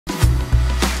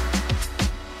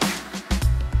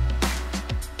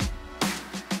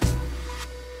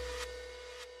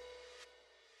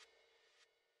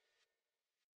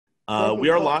We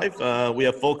are live. We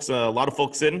have folks, a lot of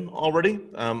folks in already.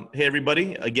 Hey,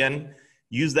 everybody. Again,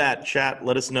 use that chat.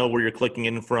 Let us know where you're clicking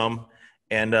in from.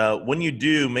 And when you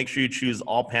do, make sure you choose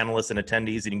all panelists and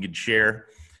attendees, and you can share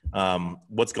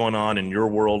what's going on in your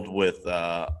world with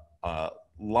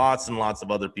lots and lots of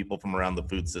other people from around the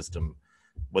food system,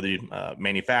 whether you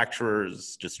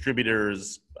manufacturers,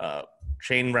 distributors,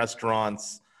 chain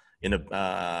restaurants,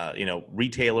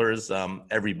 retailers,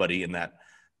 everybody in that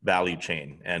value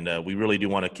chain. And we really do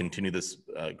want to continue this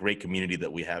great community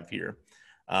that we have here.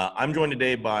 I'm joined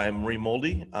today by Marie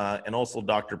Molde and also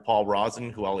Dr. Paul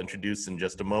Rozin, who I'll introduce in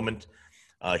just a moment.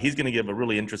 He's going to give a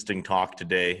really interesting talk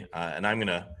today, and I'm going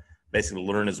to basically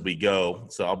learn as we go.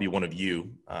 So I'll be one of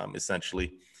you,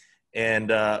 essentially. And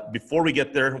before we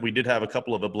get there, we did have a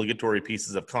couple of obligatory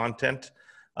pieces of content.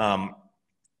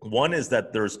 One is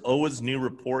that there's always new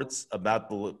reports about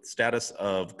the status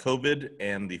of COVID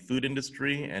and the food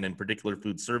industry, and in particular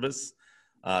food service,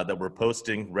 that we're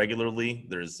posting regularly.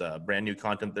 There's brand new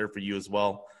content there for you as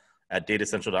well at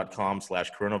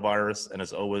datassential.com/coronavirus. And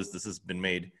as always, this has been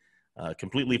made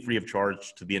completely free of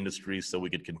charge to the industry so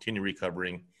we could continue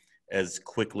recovering as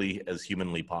quickly as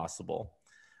humanly possible.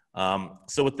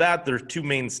 So with that, there are two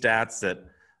main stats that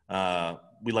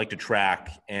we like to track,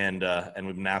 and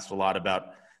we've been asked a lot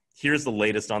about. Here's the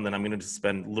latest on that. I'm going to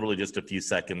spend literally just a few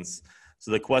seconds.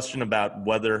 So the question about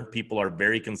whether people are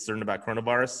very concerned about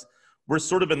coronavirus, we're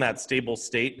sort of in that stable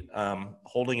state,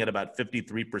 holding at about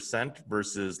 53%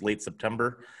 versus late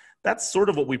September. That's sort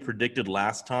of what we predicted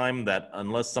last time, that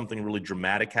unless something really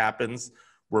dramatic happens,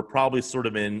 we're probably sort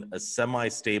of in a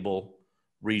semi-stable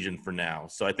region for now.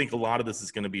 So I think a lot of this is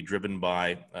going to be driven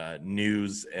by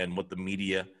news and what the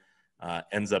media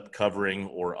ends up covering,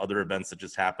 or other events that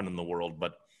just happen in the world.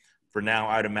 But for now,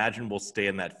 I'd imagine we'll stay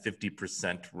in that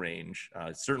 50% range,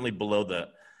 certainly below the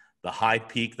high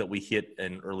peak that we hit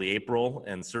in early April,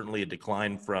 and certainly a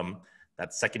decline from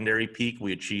that secondary peak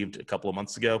we achieved a couple of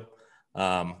months ago.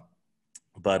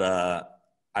 But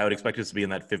I would expect us to be in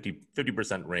that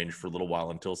 50% range for a little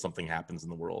while until something happens in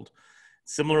the world.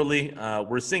 Similarly,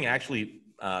 we're seeing actually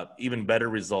even better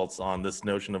results on this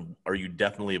notion of, are you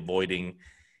definitely avoiding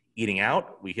eating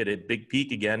out? We hit a big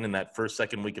peak again in that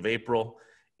second week of April.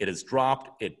 It has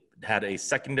dropped. It had a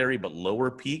secondary but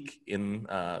lower peak in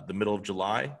the middle of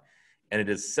July, and it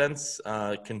has since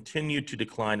continued to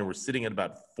decline, and we're sitting at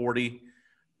about 40%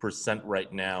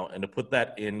 right now. And to put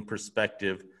that in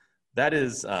perspective, that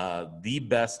is the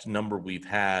best number we've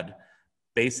had,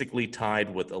 basically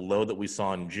tied with a low that we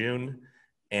saw in June,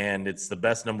 and it's the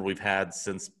best number we've had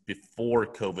since before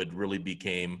COVID really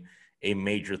became a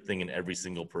major thing in every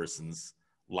single person's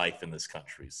life in this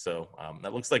country. So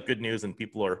that looks like good news, and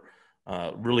people are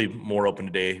really more open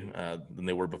today than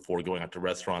they were before going out to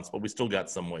restaurants, but we still got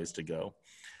some ways to go.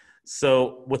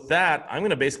 So with that, I'm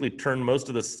gonna basically turn most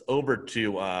of this over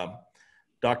to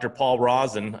Dr. Paul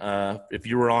Rozin. If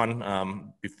you were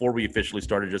on before we officially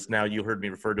started just now, you heard me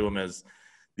refer to him as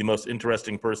the most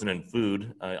interesting person in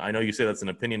food. I know you say that's an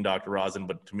opinion, Dr. Rozin,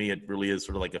 but to me it really is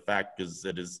sort of like a fact, because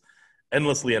it is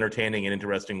endlessly entertaining and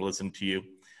interesting to listen to you.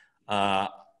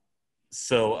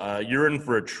 So you're in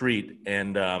for a treat,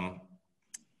 and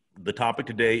the topic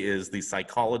today is the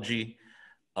psychology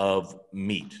of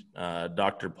meat.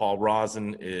 Dr. Paul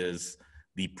Rozin is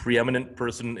the preeminent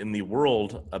person in the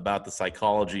world about the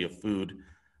psychology of food,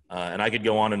 and I could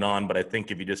go on, but I think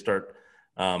if you just start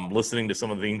listening to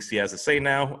some of the things he has to say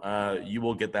now, you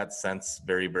will get that sense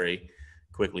very, very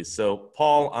quickly. So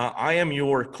Paul, I am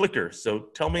your clicker, so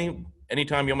tell me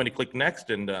anytime you want me to click next,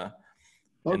 and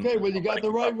okay, well, you got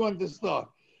the right one to start.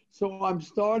 So I'm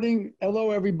starting.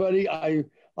 Hello, everybody. I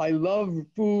love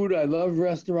food. I love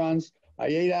restaurants. I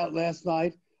ate out last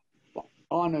night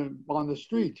on the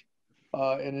street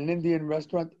in an Indian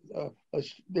restaurant.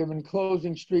 They've been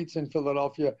closing streets in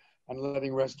Philadelphia and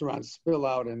letting restaurants spill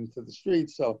out into the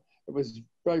streets. So it was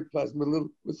very pleasant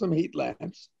with some heat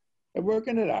lamps and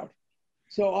working it out.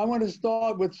 So I want to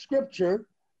start with scripture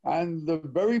and the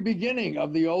very beginning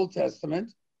of the Old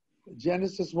Testament.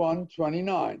 Genesis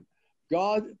 1:29.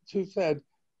 God said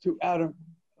to Adam,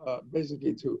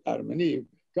 basically to Adam and Eve,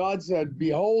 God said,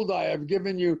 "Behold, I have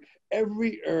given you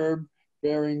every herb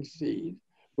bearing seed,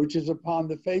 which is upon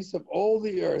the face of all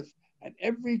the earth, and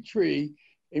every tree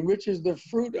in which is the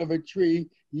fruit of a tree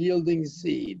yielding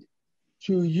seed.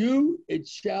 To you it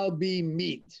shall be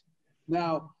meat."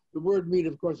 Now, the word meat,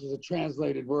 of course, is a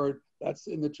translated word. That's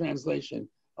in the translation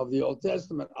of the Old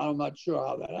Testament. I'm not sure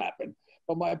how that happened.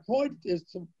 But my point is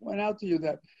to point out to you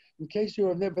that, in case you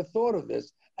have never thought of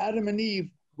this, Adam and Eve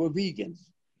were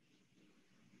vegans.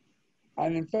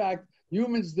 And in fact,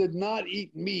 humans did not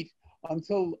eat meat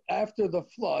until after the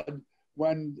flood,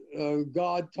 when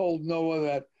God told Noah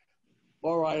that,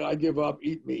 all right, I give up,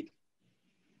 eat meat.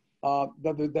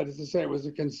 That is to say, it was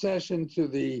a concession to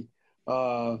the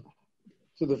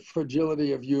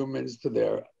fragility of humans, to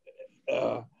their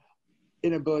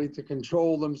inability to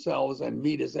control themselves, and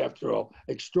meat is, after all,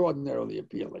 extraordinarily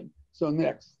appealing. So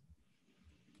next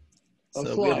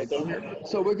slide.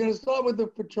 So we're going to start with the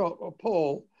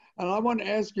poll, and I want to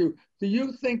ask you, do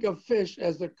you think of fish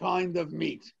as a kind of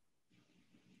meat?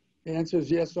 The answer is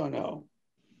yes or no.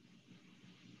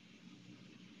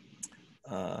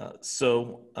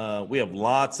 We have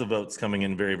lots of votes coming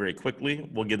in very, very quickly.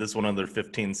 We'll give this one another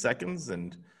 15 seconds,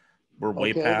 and we're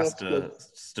way past a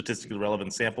statistically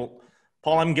relevant sample.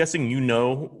 Paul, I'm guessing you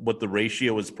know what the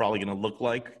ratio is probably going to look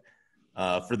like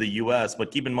for the U.S.,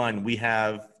 but keep in mind we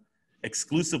have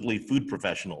exclusively food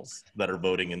professionals that are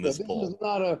voting in this poll. This is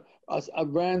not a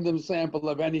random sample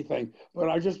of anything, but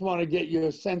I just want to get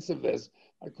your sense of this,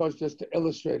 of course, just to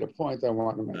illustrate a point I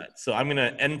want to make. Right, so I'm going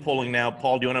to end polling now.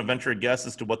 Paul, do you want to venture a guess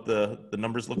as to what the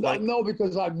numbers look like? No,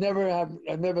 because I've never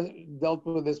dealt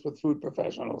with this with food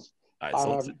professionals.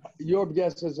 Your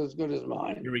guess is as good as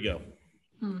mine. Here we go.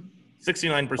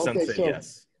 69% say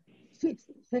yes.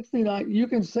 69. You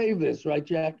can save this, right,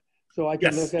 Jack? So I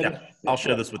can look at it. I'll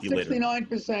share this with you later.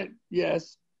 69%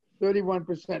 yes,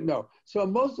 31% no. So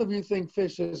most of you think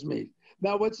fish is meat.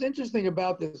 Now, what's interesting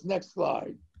about this next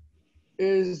slide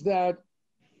is that,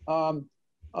 well,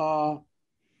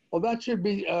 that should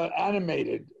be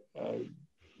animated,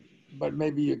 but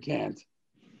maybe you can't.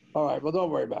 All right, well,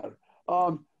 don't worry about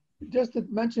it. Just to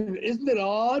mention, isn't it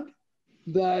odd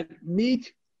that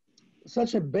meat,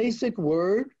 such a basic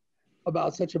word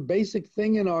about such a basic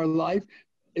thing in our life,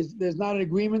 there's not an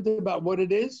agreement about what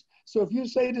it is? So if you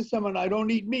say to someone, I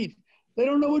don't eat meat, they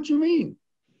don't know what you mean.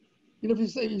 You know,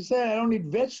 if you say I don't eat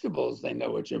vegetables, they know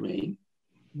what you mean.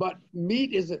 But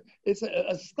meat it's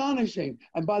astonishing.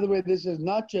 And by the way, this is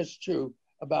not just true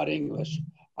about English.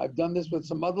 I've done this with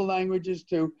some other languages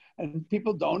too, and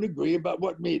people don't agree about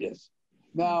what meat is.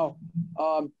 Now,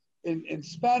 in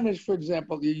Spanish, for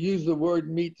example, you use the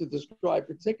word meat to describe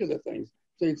particular things.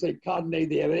 So you'd say carne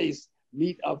de res,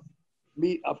 meat of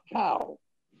cow,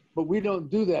 but we don't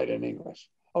do that in English.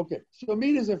 Okay, so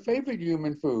meat is a favorite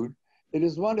human food. It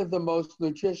is one of the most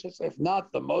nutritious, if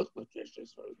not the most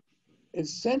nutritious food.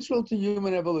 It's central to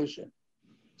human evolution.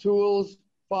 Tools,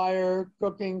 fire,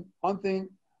 cooking, hunting,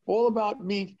 all about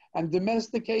meat, and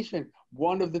domestication.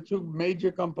 One of the two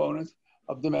major components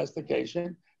of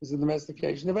domestication is the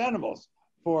domestication of animals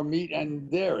for meat and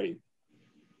dairy.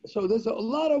 So there's a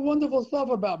lot of wonderful stuff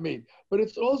about meat, but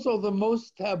it's also the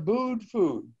most tabooed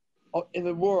food in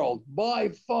the world by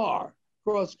far,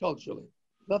 cross-culturally,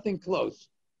 nothing close.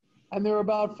 And there are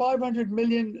about 500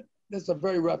 million, that's a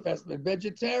very rough estimate,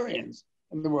 vegetarians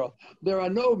in the world. There are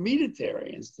no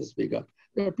meatitarians to speak of.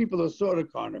 There are people who are sort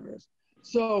of carnivores.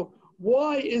 So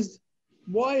why is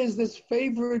this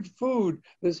favorite food,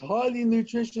 this highly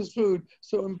nutritious food,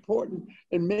 so important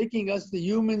in making us the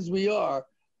humans we are,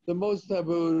 the most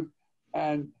tabooed,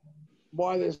 and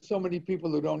why there's so many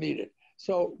people who don't eat it?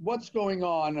 So what's going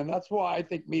on? And that's why I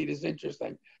think meat is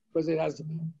interesting, because it has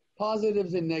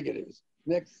positives and negatives.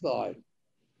 Next slide.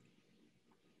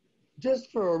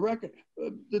 Just for a record,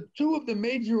 the two of the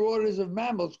major orders of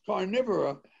mammals,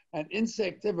 carnivora and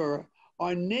insectivora,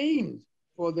 are named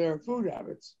for their food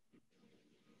habits.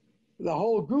 The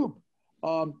whole group.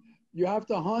 You have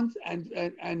to hunt,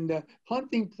 and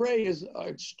hunting prey is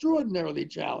extraordinarily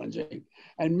challenging.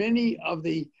 And many of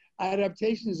the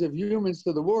adaptations of humans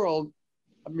to the world,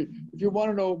 I mean, if you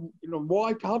want to know,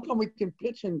 why, how come we can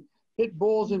hit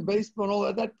balls in baseball and all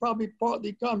that, that probably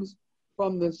partly comes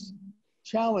from this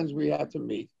challenge we had to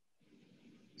meet.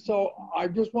 So I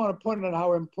just want to point out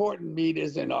how important meat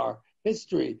is in our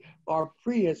history, our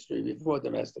prehistory before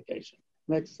domestication.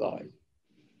 Next slide.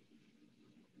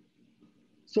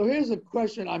 So here's a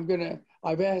question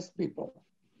I've asked people.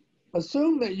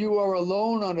 Assume that you are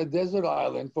alone on a desert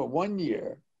island for 1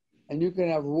 year and you can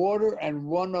have water and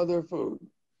one other food.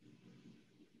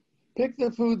 Pick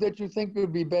the food that you think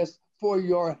would be best for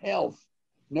your health.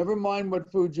 Never mind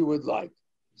what food you would like.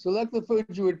 Select the food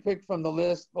you would pick from the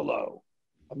list below.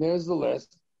 And there's the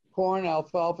list. Corn,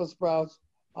 alfalfa sprouts,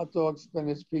 hot dogs,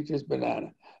 spinach, peaches,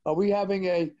 banana. Are we having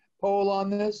a poll on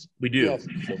this? We do. Yes.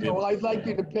 So I'd like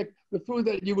you to pick the food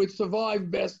that you would survive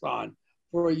best on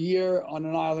for a year on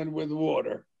an island with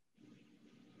water.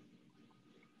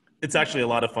 It's actually a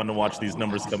lot of fun to watch these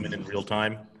numbers come in real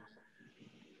time.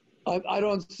 I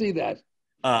don't see that.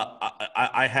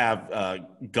 I have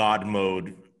God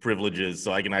mode privileges,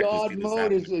 so I can actually see this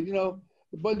happening. God mode is,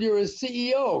 but you're a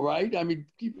CEO, right? I mean,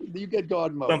 you get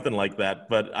God mode. Something like that.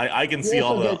 But I can You see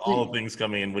also all get the things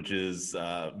coming in, which is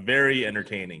very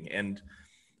entertaining. And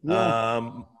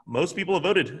yeah. most people have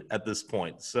voted at this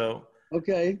point. So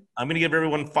Okay. I'm going to give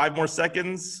everyone 5 more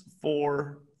seconds.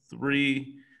 4,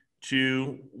 3,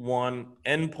 2, 1.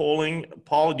 End polling.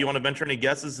 Paul, do you want to venture any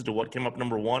guesses as to what came up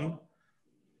number 1?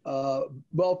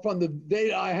 Well, from the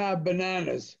data I have,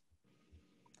 bananas.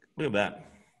 Look at that.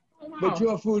 Oh, wow. But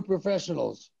you're food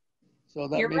professionals, so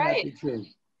that You're may right. not be true.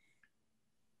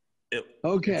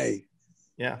 Okay.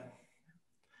 Yeah.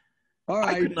 All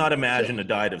right. I could not imagine a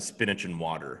diet of spinach and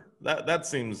water. That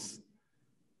seems.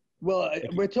 Well,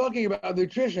 we're talking about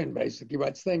nutrition, basically,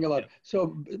 right? Staying alive. Yeah.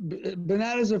 So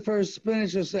bananas are first,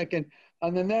 spinach are second.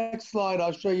 On the next slide,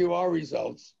 I'll show you our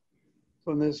results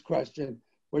from this question,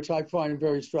 which I find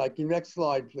very striking. Next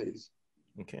slide, please.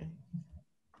 Okay.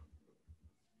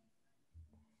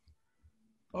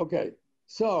 Okay.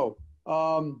 So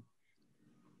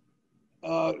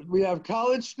we have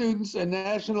college students, a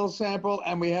national sample,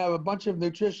 and we have a bunch of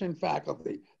nutrition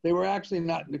faculty. They were actually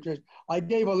not nutrition. I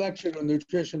gave a lecture to the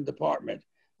nutrition department,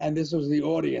 and this was the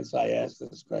audience I asked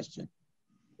this question.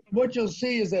 What you'll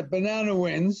see is that banana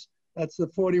wins, that's the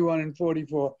 41 and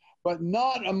 44, but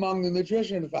not among the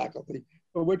nutrition faculty,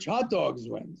 for which hot dogs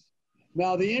wins.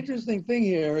 Now, the interesting thing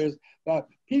here is that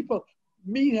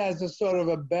meat has a sort of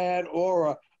a bad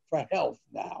aura for health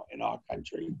now in our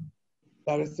country.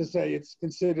 That is to say, it's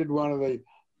considered one of the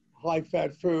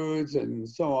high-fat foods and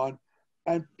so on.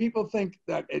 And people think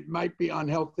that it might be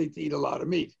unhealthy to eat a lot of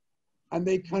meat. And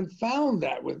they confound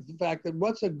that with the fact that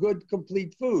what's a good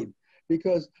complete food?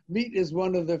 Because meat is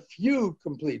one of the few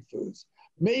complete foods.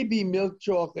 Maybe milk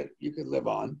chocolate you could live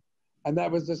on. And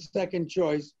that was the second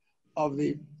choice of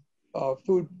the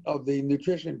food of the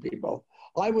nutrition people.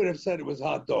 I would have said it was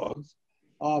hot dogs.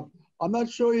 I'm not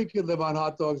sure you could live on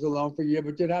hot dogs alone for a year,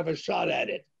 but you'd have a shot at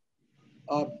it.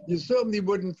 You certainly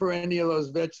wouldn't for any of those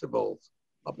vegetables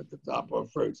up at the top or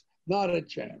fruits. Not a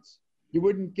chance. You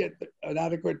wouldn't get an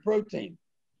adequate protein.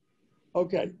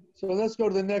 Okay, so let's go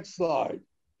to the next slide.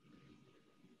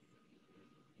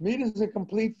 Meat is a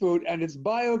complete food, and it's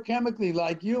biochemically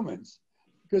like humans,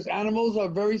 because animals are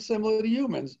very similar to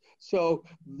humans. So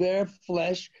their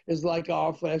flesh is like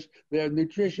our flesh. Their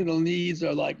nutritional needs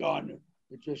are like our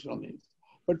nutritional needs.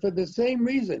 But for the same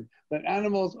reason that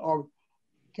animals are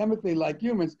chemically like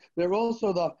humans, they're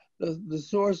also the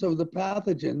source of the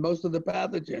pathogen, most of the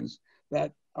pathogens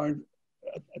that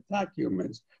attack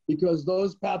humans, because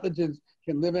those pathogens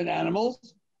can live in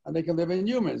animals and they can live in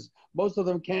humans. Most of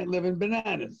them can't live in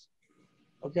bananas,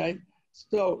 okay?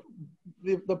 So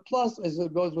the plus is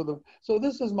it goes with them. So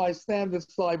this is my standard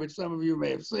slide, which some of you may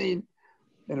have seen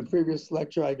in a previous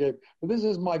lecture I gave. But this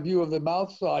is my view of the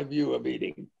mouth side view of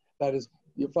eating. That is,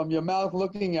 from your mouth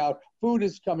looking out, food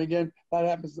is coming in. That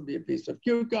happens to be a piece of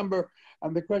cucumber.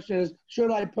 And the question is,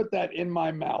 should I put that in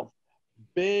my mouth?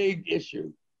 Big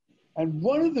issue. And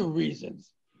one of the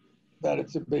reasons that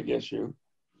it's a big issue,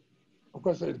 of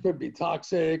course, it could be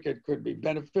toxic, it could be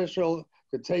beneficial, it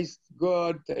could taste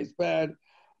good, taste bad.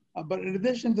 But in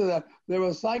addition to that, there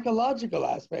are psychological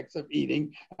aspects of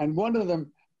eating. And one of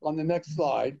them, on the next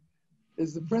slide,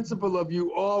 is the principle of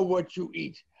you are what you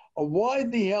eat. A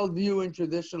widely held view in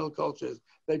traditional cultures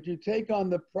that you take on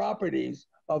the properties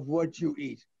of what you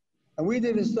eat. And we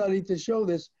did a study to show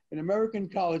this in American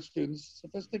college students,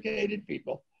 sophisticated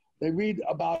people. They read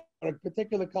about a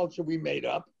particular culture we made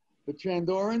up. The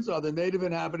Chandorans are the native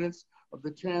inhabitants of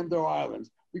the Chandor Islands.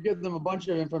 We give them a bunch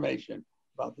of information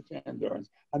about the Chandorans.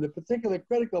 And the particular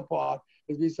critical part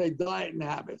is we say diet and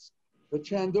habits. The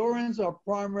Chandorans are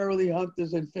primarily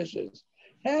hunters and fishers.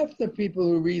 Half the people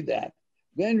who read that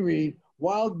then read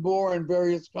wild boar and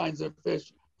various kinds of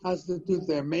fish constitute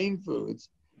their main foods.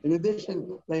 In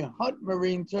addition, they hunt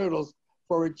marine turtles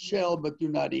for its shell but do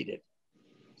not eat it.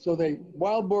 So they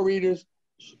wild boar eaters,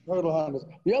 turtle hunters.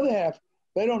 The other half,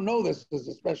 they don't know this as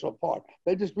a special part.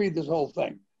 They just read this whole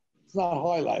thing. It's not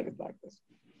highlighted like this.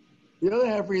 The other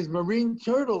half reads marine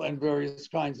turtle and various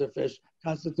kinds of fish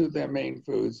constitute their main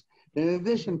foods. In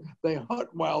addition, they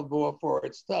hunt wild boar for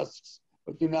its tusks,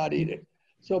 but do not eat it.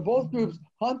 So both groups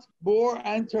hunt boar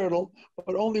and turtle,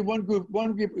 but only one group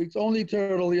eats only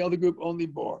turtle, the other group only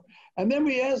boar. And then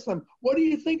we ask them, what do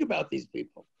you think about these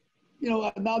people? You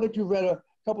know, now that you've read a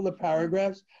couple of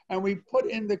paragraphs, and we put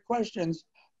in the questions,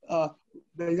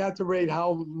 they had to rate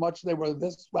how much they were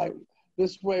this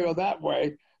way or that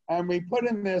way. And we put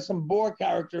in there some boar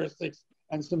characteristics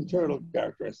and some turtle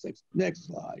characteristics. Next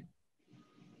slide.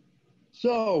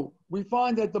 So we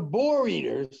find that the boar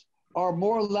eaters are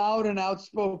more loud and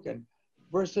outspoken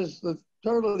versus the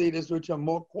turtle eaters, which are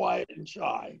more quiet and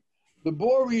shy. The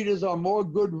boar eaters are more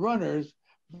good runners,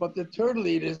 but the turtle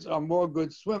eaters are more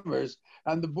good swimmers.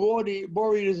 And the boar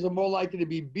eaters are more likely to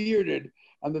be bearded,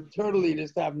 and the turtle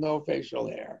eaters have no facial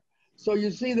hair. So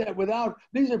you see that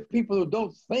these are people who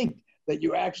don't think that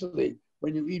you actually,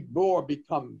 when you eat boar,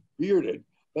 become bearded.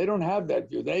 They don't have that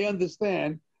view. They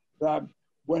understand that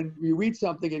when you eat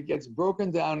something, it gets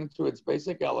broken down into its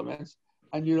basic elements,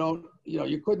 and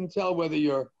you couldn't tell whether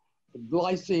your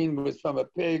glycine was from a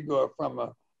pig or from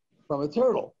a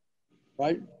turtle,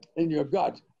 right, in your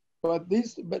gut. But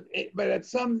at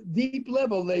some deep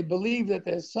level, they believe that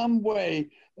there's some way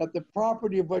that the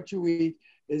property of what you eat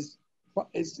is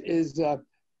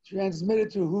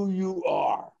transmitted to who you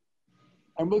are.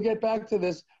 And we'll get back to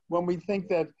this when we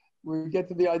get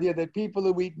to the idea that people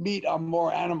who eat meat are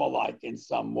more animal-like in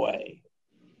some way.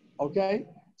 Okay?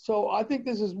 So I think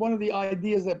this is one of the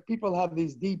ideas that people have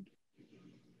these deep,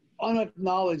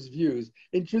 unacknowledged views.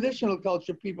 In traditional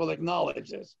culture, people acknowledge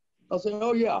this. They'll say,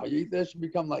 oh yeah, you eat this, you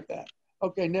become like that.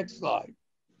 Okay, next slide.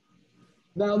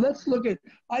 Now let's look at,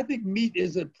 I think meat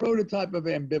is a prototype of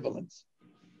ambivalence.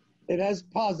 It has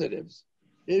positives.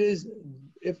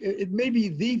 It may be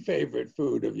the favorite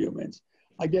food of humans.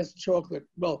 I guess chocolate,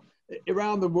 well,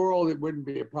 around the world, it wouldn't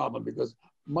be a problem because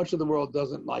much of the world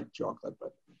doesn't like chocolate,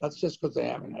 but that's just because they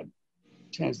haven't had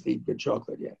a chance to eat good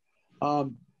chocolate yet.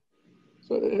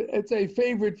 So it's a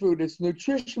favorite food. It's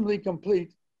nutritionally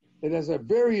complete. It has a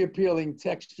very appealing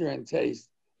texture and taste.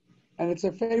 And it's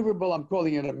a favorable, I'm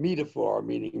calling it a metaphor,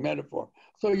 meaning metaphor.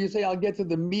 So you say, I'll get to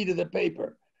the meat of the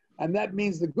paper. And that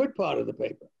means the good part of the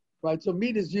paper, right? So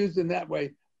meat is used in that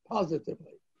way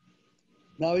positively.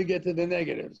 Now we get to the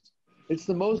negatives. It's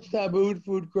the most tabooed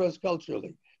food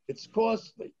cross-culturally. It's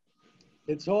costly.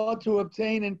 It's hard to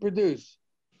obtain and produce.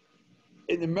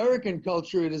 In American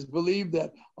culture, it is believed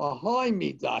that a high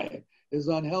meat diet is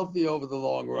unhealthy over the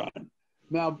long run.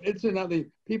 Now,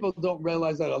 incidentally, people don't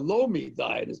realize that a low meat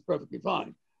diet is perfectly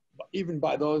fine, even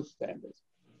by those standards.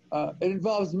 It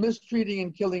involves mistreating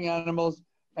and killing animals,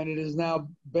 and it is now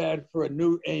bad for a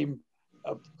new aim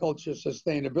of culture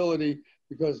sustainability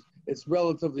because it's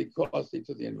relatively costly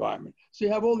to the environment. So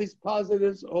you have all these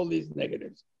positives, all these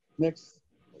negatives. Next.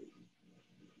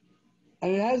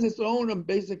 And it has its own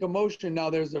basic emotion. Now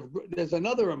there's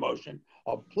another emotion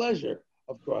of pleasure,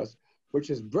 of course, which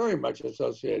is very much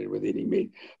associated with eating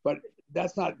meat, but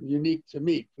that's not unique to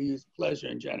meat. We use pleasure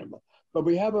in general. But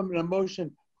we have an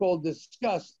emotion called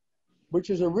disgust, which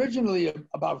is originally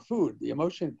about food. The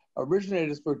emotion originated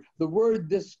as food. The word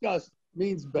disgust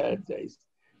means bad taste.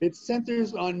 It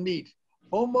centers on meat.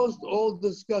 Almost all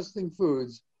disgusting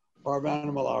foods are of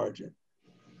animal origin.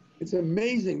 It's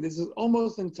amazing. This is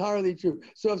almost entirely true.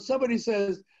 So if somebody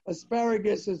says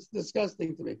asparagus is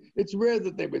disgusting to me, it's rare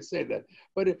that they would say that.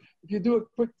 But if you do a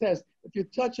quick test, if you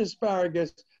touch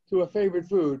asparagus to a favorite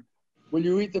food, will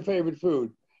you eat the favorite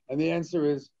food? And the answer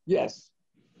is yes.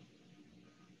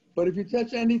 But if you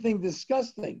touch anything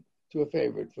disgusting to a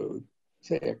favorite food,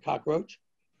 say a cockroach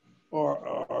or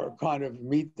a kind of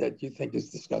meat that you think is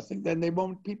disgusting, then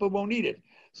people won't eat it.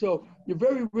 So you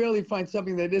very rarely find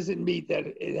something that isn't meat that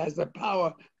it has the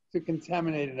power to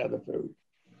contaminate another food.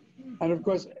 And of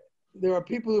course, there are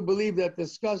people who believe that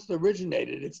disgust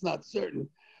originated, it's not certain,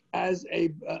 as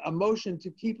a motion to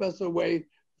keep us away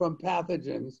from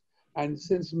pathogens. And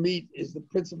since meat is the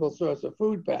principal source of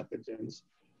food pathogens,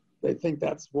 they think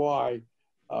that's why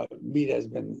meat has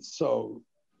been so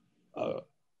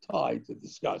tied to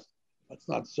disgust. That's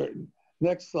not certain.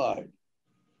 Next slide.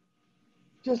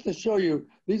 Just to show you,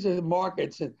 these are the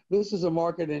markets, and this is a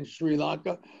market in Sri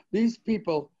Lanka. These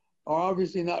people are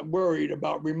obviously not worried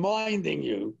about reminding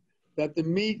you that the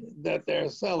meat that they're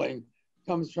selling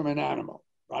comes from an animal,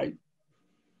 right?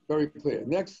 Very clear.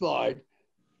 Next slide.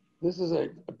 This is a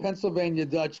Pennsylvania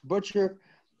Dutch butcher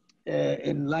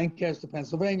in Lancaster,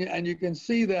 Pennsylvania, and you can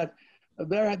see that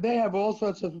they have all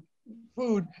sorts of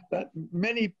food that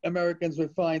many Americans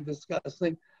would find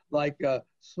disgusting, like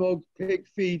smoked pig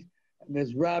feet, and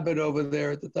there's rabbit over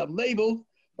there at the top, labeled,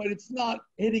 but it's not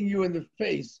hitting you in the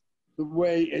face the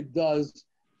way it does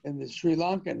in the Sri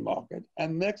Lankan market.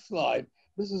 And next slide,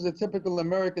 this is a typical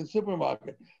American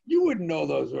supermarket. You wouldn't know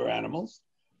those were animals.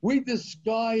 We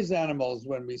disguise animals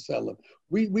when we sell them.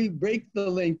 We break the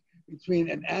link between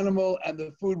an animal and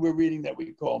the food we're eating that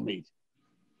we call meat.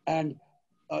 And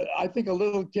I think a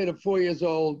little kid of 4 years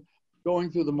old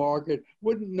going through the market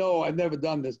wouldn't know, I've never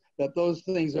done this, that those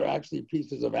things are actually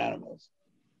pieces of animals.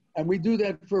 And we do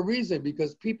that for a reason,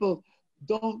 because people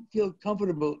don't feel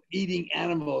comfortable eating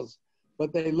animals,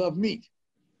 but they love meat.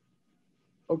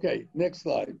 Okay, next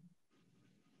slide.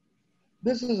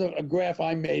 this is a graph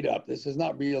I made up. This is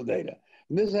not real data.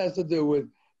 And this has to do with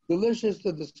delicious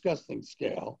to disgusting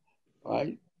scale,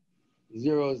 right?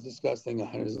 0 is disgusting,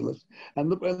 100 is delicious. And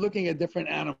we're looking at different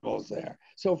animals there.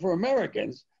 So for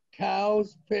Americans,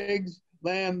 cows, pigs,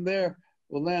 lamb,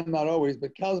 well, lamb not always,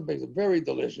 but cows and pigs are very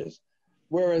delicious.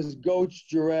 Whereas goats,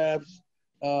 giraffes,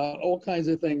 all kinds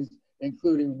of things,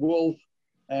 including wolf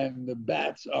and the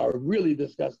bats, are really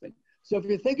disgusting. So if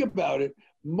you think about it,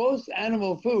 most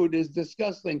animal food is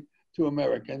disgusting to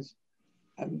Americans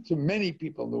and to many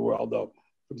people in the world, though.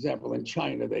 For example, in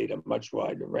China, they eat a much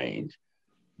wider range.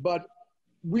 But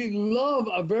we love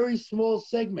a very small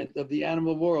segment of the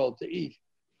animal world to eat.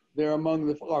 They're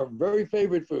among our very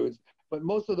favorite foods, but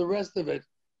most of the rest of it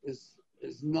is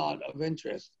not of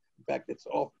interest. In fact, it's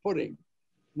off-putting.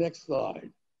 Next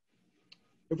slide.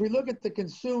 If we look at the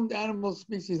consumed animal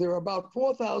species, there are about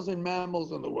 4,000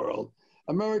 mammals in the world.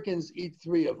 Americans eat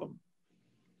 3 of them.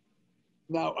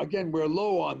 Now, again, we're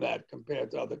low on that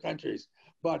compared to other countries,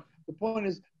 but the point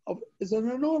is, it's an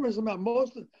enormous amount.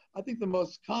 I think the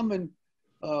most common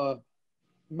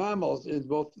mammals in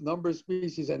both number of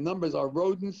species and numbers are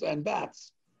rodents and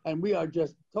bats, and we are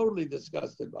just totally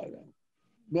disgusted by them.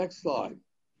 Next slide.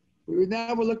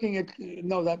 Now we're looking at,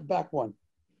 no, that back one.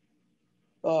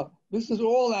 This is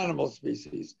all animal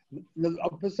species. A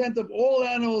percent of all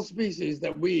animal species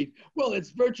that we eat, well,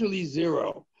 it's virtually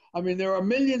 0. I mean, there are a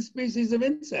million species of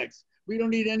insects. We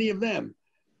don't eat any of them.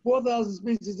 4,000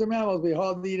 species of mammals, we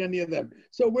hardly eat any of them.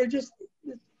 So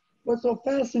what's so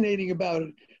fascinating about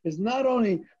it is not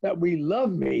only that we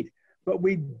love meat, but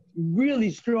we really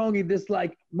strongly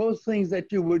dislike most things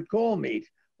that you would call meat,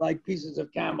 like pieces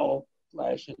of camel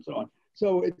flesh and so on.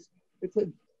 So it's a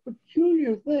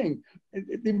peculiar thing.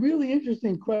 The really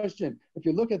interesting question, if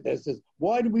you look at this, is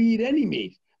why do we eat any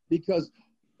meat? Because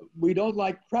we don't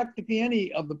like practically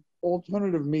any of the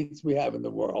alternative meats we have in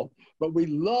the world, but we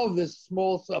love this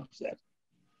small subset.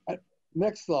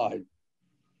 Next slide.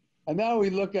 And now we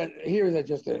look at, here's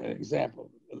just an example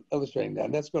illustrating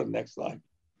that. Let's go to the next slide.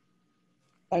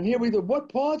 And here we do,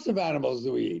 what parts of animals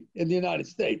do we eat in the United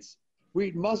States? We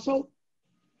eat muscle,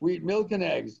 we eat milk and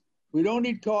eggs. We don't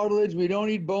eat cartilage, we don't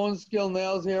eat bones, skin,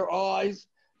 nails, hair, eyes,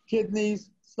 kidneys,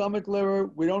 stomach, liver.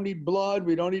 We don't eat blood,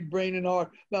 we don't eat brain and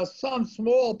heart. Now, some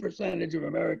small percentage of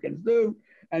Americans do,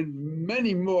 and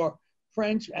many more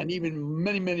French and even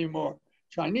many, many more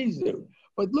Chinese do.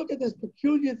 But look at this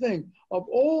peculiar thing. Of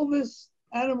all this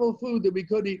animal food that we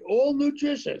could eat, all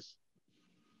nutritious,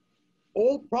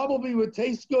 all probably would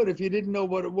taste good if you didn't know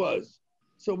what it was.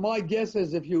 So my guess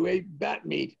is if you ate bat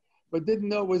meat, but didn't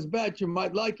know it was bat, you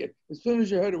might like it. As soon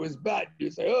as you heard it was bat, you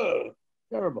say, oh,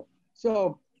 terrible.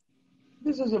 So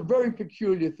this is a very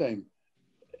peculiar thing.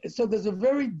 So there's a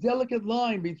very delicate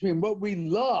line between what we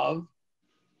love,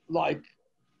 like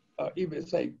even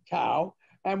say cow,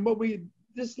 and what we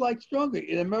dislike strongly.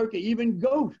 In America, even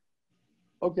goat.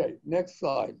 Okay, next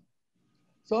slide.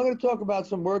 So I'm going to talk about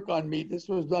some work on meat. This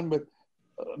was done with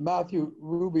Matthew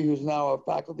Ruby, who's now a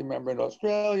faculty member in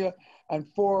Australia, and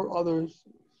 4 other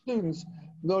students.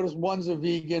 Notice one's a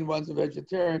vegan, one's a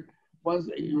vegetarian, one's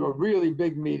a really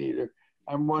big meat eater,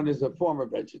 and one is a former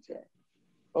vegetarian.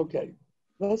 Okay,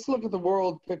 let's look at the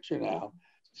world picture now.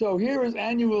 So here is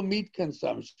annual meat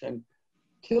consumption,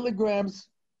 kilograms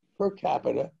per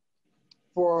capita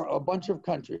for a bunch of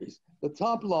countries. The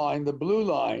top line, the blue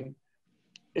line,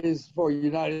 is for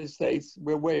United States.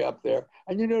 We're way up there.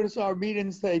 And you notice our meat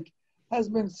intake has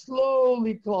been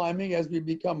slowly climbing as we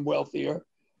become wealthier.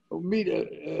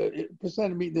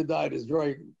 Percent of meat in the diet is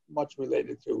very much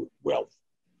related to wealth.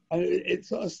 And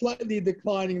it's slightly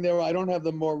declining there. I don't have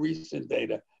the more recent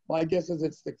data. My guess is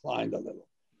it's declined a little.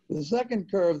 The second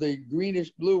curve, the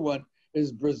greenish blue one,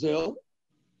 is Brazil,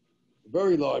 a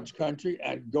very large country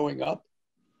and going up.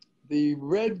 The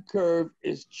red curve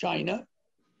is China,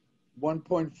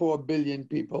 1.4 billion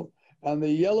people. And the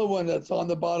yellow one that's on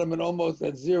the bottom and almost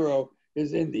at 0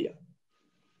 is India.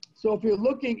 So if you're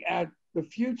looking at the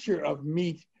future of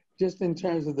meat, just in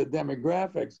terms of the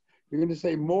demographics, you're going to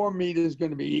say more meat is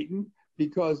going to be eaten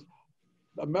because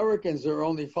Americans are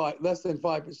only less than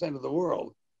 5% of the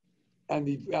world. And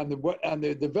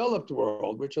the developed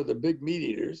world, which are the big meat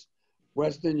eaters,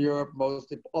 Western Europe,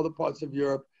 most other parts of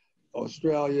Europe,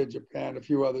 Australia, Japan, a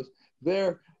few others,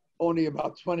 they're only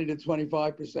about 20 to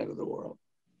 25% of the world.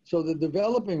 So the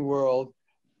developing world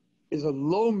is a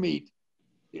low meat,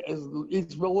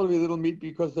 eats relatively little meat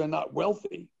because they're not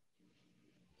wealthy.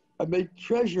 And they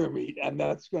treasure meat, and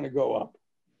that's going to go up.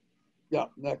 Yeah,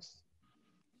 next.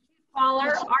 Paul,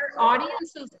 our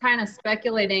audience is kind of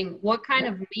speculating what kind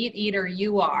of meat eater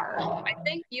you are. I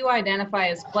think you identify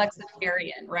as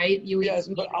flexitarian, right? You Yes,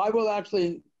 eat but I will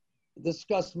actually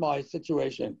discuss my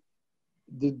situation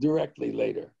directly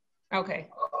later. Okay.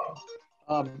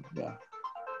 Yeah.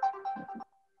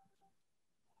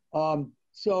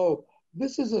 So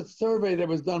this is a survey that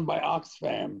was done by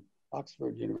Oxfam,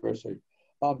 Oxford University.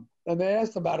 And they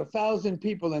asked about 1,000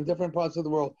 people in different parts of the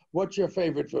world, what's your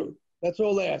favorite food? That's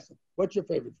all they asked them. What's your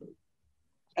favorite food?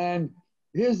 And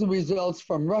here's the results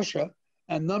from Russia.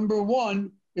 And number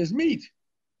 1 is meat.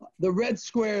 The red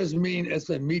squares mean it's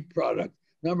a meat product.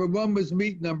 Number 1 was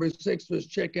meat, number 6 was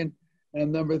chicken,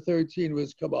 and number 13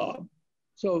 was kebab.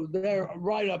 So they're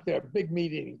right up there, big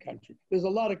meat eating country. There's a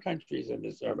lot of countries in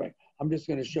this survey. I'm just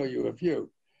going to show you a few.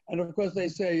 And of course they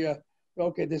say,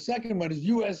 okay, the second one is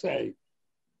USA.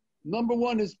 Number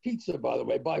 1 is pizza, by the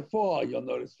way, by far, you'll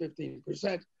notice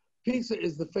 15%. Pizza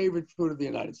is the favorite food of the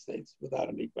United States, without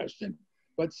any question.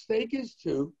 But steak is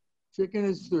 2, chicken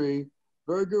is 3,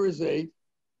 burger is 8,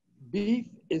 beef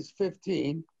is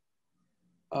 15,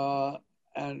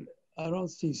 and I don't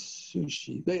see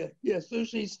sushi. Yeah,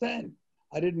 sushi is 10.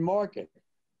 I didn't mark it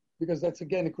because that's,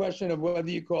 again, a question of whether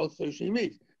you call sushi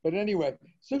meat. But anyway,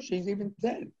 sushi is even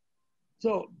 10.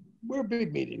 So we're a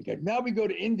big meat eating country. Now we go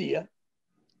to India,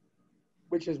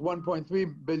 which is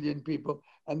 1.3 billion people.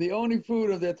 And the only food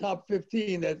of the top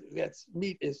 15 that's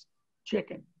meat is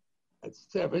chicken. That's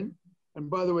 7. And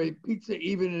by the way, pizza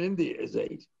even in India is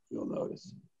 8, you'll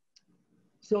notice.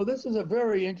 So this is a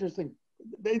very interesting,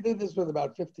 they did this with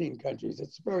about 15 countries.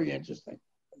 It's very interesting,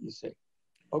 you see.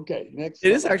 Okay, next.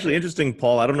 It is actually interesting,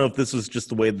 Paul. I don't know if this was just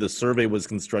the way the survey was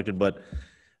constructed, but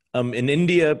in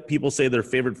India, people say their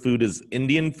favorite food is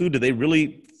Indian food. Do they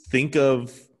really think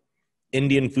of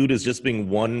Indian food as just being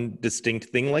one distinct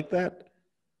thing like that?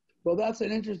 Well, that's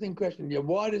an interesting question. Yeah,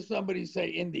 why does somebody say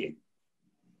Indian?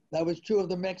 That was true of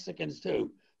the Mexicans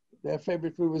too. Their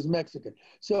favorite food was Mexican.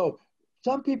 So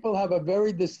some people have a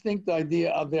very distinct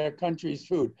idea of their country's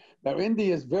food. Now,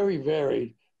 India is very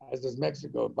varied, as is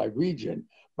Mexico, by region,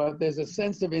 but there's a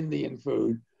sense of Indian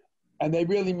food, and they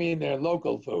really mean their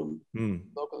local food,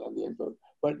 local Indian food.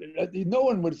 But no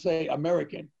one would say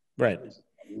American. Right. In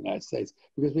the United States,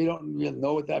 because we don't really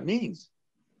know what that means.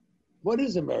 What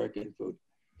is American food?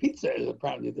 Pizza is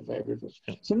apparently the favorite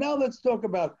food. So now let's talk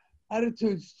about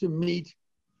attitudes to meat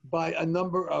by a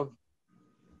number of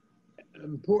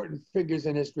important figures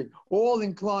in history, all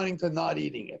inclining to not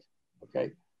eating it,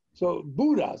 okay? So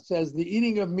Buddha says the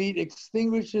eating of meat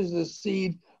extinguishes the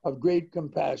seed of great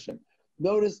compassion.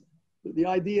 Notice the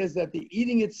idea is that the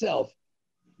eating itself,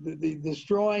 the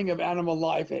destroying of animal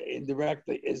life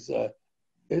indirectly is,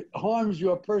 it harms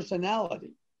your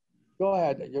personality. Go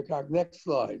ahead, next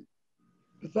slide.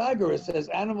 Pythagoras says,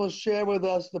 animals share with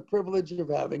us the privilege of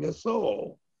having a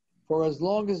soul. For as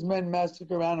long as men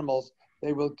massacre animals,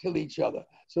 they will kill each other.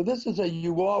 So this is a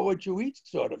you are what you eat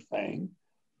sort of thing.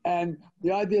 And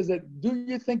the idea is that, do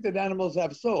you think that animals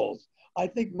have souls? I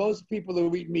think most people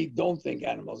who eat meat don't think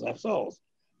animals have souls,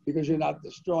 because you're not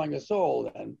destroying a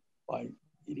soul then by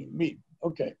eating meat.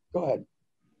 Okay, go ahead.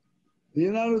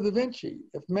 Leonardo da Vinci,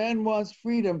 if man wants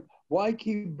freedom, why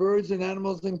keep birds and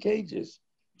animals in cages?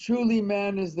 Truly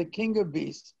man is the king of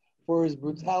beasts, for his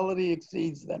brutality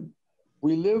exceeds them.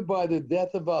 We live by the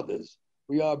death of others.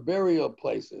 We are burial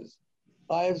places.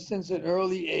 I have since an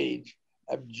early age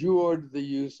abjured the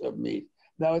use of meat.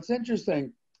 Now it's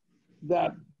interesting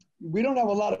that we don't have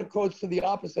a lot of quotes to the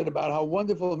opposite about how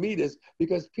wonderful meat is,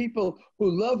 because people who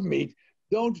love meat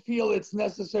don't feel it's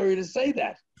necessary to say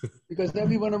that because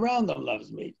everyone around them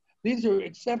loves meat. These are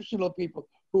exceptional people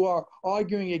who are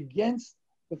arguing against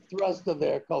the thrust of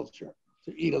their culture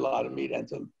to eat a lot of meat and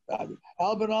to value.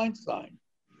 Albert Einstein,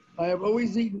 I have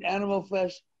always eaten animal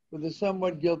flesh with a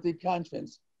somewhat guilty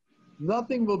conscience.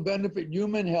 Nothing will benefit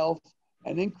human health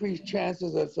and increase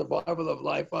chances of survival of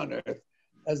life on Earth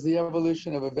as the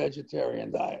evolution of a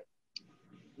vegetarian diet.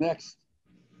 Next.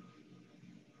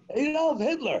 Adolf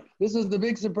Hitler, this is the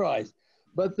big surprise.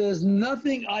 But there's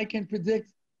nothing I can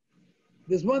predict.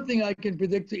 There's one thing I can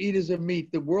predict to eat as a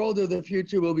meat. The world of the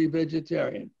future will be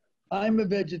vegetarian. I'm a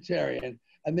vegetarian,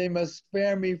 and they must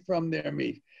spare me from their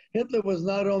meat. Hitler was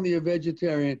not only a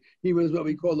vegetarian, he was what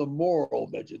we call a moral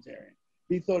vegetarian.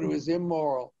 He thought it was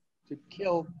immoral to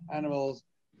kill animals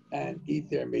and eat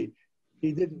their meat.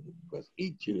 He didn't, of course,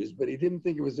 eat Jews, but he didn't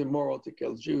think it was immoral to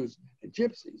kill Jews and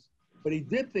gypsies. But he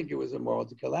did think it was immoral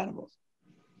to kill animals.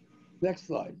 Next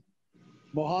slide.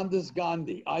 Mohandas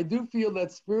Gandhi. I do feel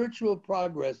that spiritual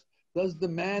progress does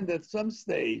demand at some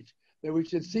stage that we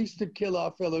should cease to kill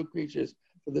our fellow creatures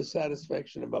for the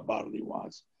satisfaction of our bodily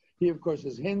wants. He, of course,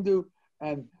 is Hindu,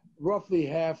 and roughly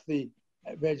half the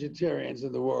vegetarians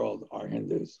in the world are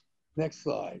Hindus. Next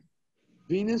slide.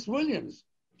 Venus Williams.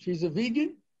 She's a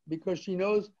vegan because she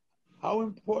knows how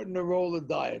important a role a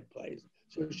diet plays.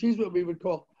 So she's what we would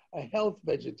call a health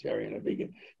vegetarian, a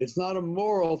vegan. It's not a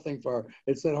moral thing for her.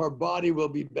 It's that her body will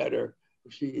be better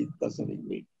if she doesn't eat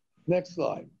meat. Next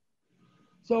slide.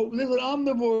 So there's an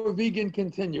omnivore vegan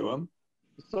continuum.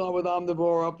 Start with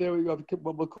omnivore up there. We have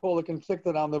what we'll call a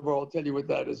conflicted omnivore. I'll tell you what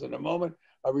that is in a moment.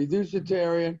 A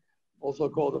reducitarian, also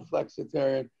called a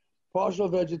flexitarian, partial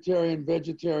vegetarian,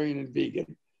 vegetarian, and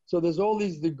vegan. So there's all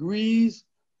these degrees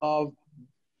of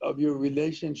your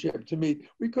relationship to meat.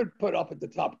 We could put up at the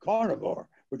top carnivore,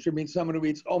 which would mean someone who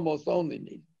eats almost only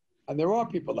meat. And there are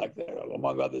people like that,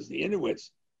 among others, the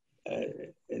Inuits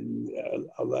in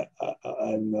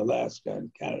Alaska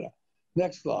and Canada.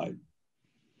 Next slide.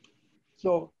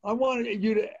 So I want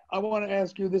to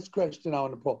ask you this question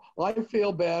on the poll. I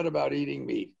feel bad about eating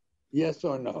meat. Yes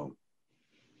or no?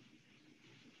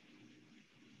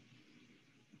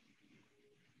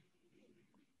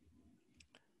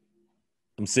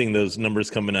 I'm seeing those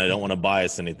numbers come in. I don't want to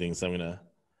bias anything, so I'm going to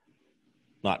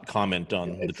not comment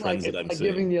on the trends that I'm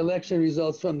seeing. Giving the election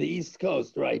results from the East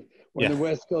Coast, right? When the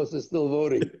West Coast is still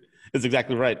voting. That's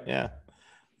exactly right, yeah.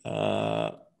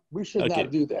 We should not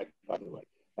do that, by the way.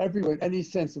 Everyone, any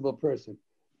sensible person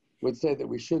would say that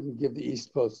we shouldn't give the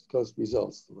East Coast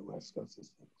results to the West Coast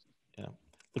system. Yeah.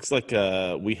 Looks like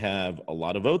we have a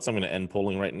lot of votes. I'm going to end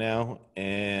polling right now.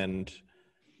 And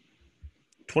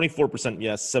 24%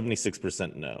 yes,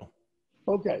 76% no.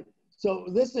 Okay, so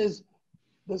this is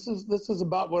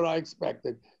about what I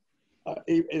expected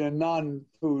in a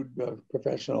non-food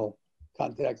professional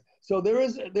context. So there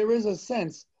is a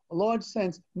sense, a large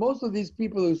sense. Most of these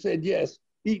people who said yes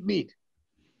eat meat.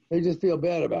 They just feel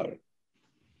bad about it.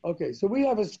 Okay, so we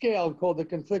have a scale called the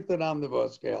conflicted omnivore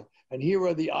scale, and here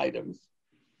are the items.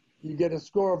 You get a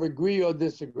score of agree or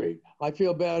disagree. I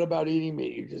feel bad about eating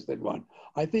meat. You just did one.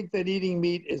 I think that eating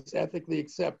meat is ethically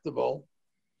acceptable.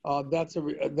 That's a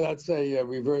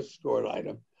reverse scored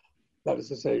item. That is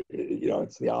to say,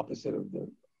 it's the opposite of the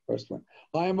first one.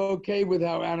 I am okay with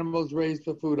how animals raised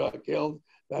for food are killed.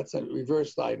 That's a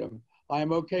reversed item. I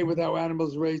am okay with how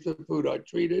animals raised for food are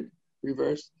treated.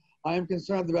 Reversed. I am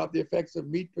concerned about the effects of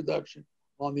meat production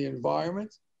on the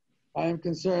environment. I am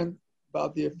concerned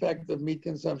about the effect of meat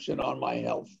consumption on my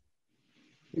health.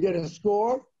 You get a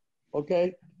score,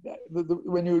 okay?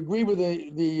 When you agree with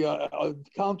the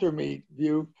counter meat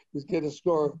view, you get a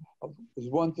score of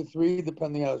 1 to 3,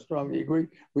 depending how strongly you agree.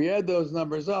 We add those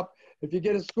numbers up. If you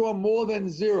get a score more than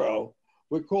 0,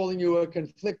 we're calling you a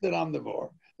conflicted omnivore.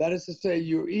 That is to say,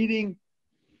 you're eating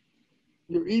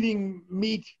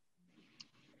meat,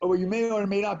 or you may or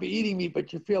may not be eating meat,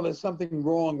 but you feel there's something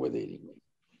wrong with eating meat.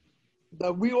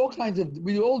 We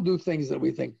all do things that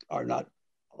we think are not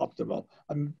optimal.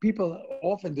 People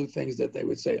often do things that they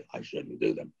would say, I shouldn't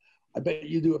do them. I bet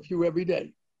you do a few every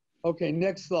day. Okay,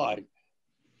 next slide.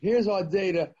 Here's our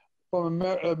data from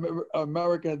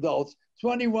American adults.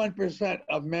 21%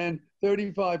 of men,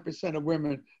 35% of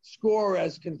women score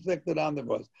as conflicted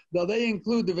omnivores. Now they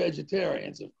include the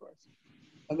vegetarians, of course,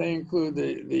 and they include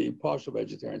the partial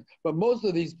vegetarians. But most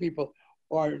of these people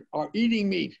are eating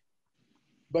meat,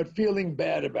 but feeling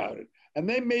bad about it. And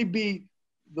they may be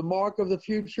the mark of the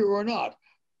future or not.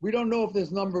 We don't know if this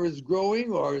number is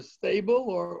growing or is stable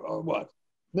or what.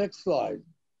 Next slide.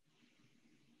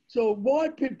 So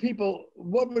what would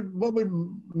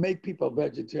make people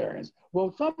vegetarians?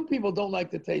 Well, some people don't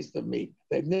like the taste of meat.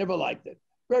 They've never liked it.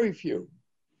 Very few.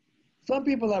 Some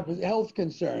people have health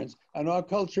concerns, and our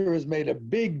culture has made a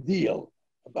big deal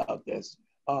about this.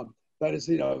 That is,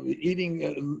 eating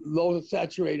a low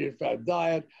saturated fat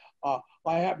diet.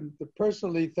 I happen to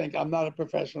personally think, I'm not a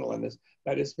professional in this,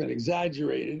 that it's been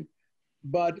exaggerated,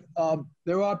 but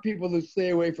there are people who stay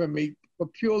away from meat for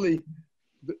purely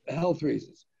health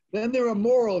reasons. Then there are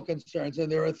moral concerns,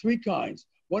 and there are 3 kinds.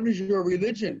 One is your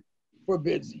religion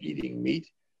forbids eating meat,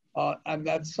 and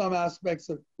that's some aspects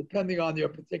of, depending on your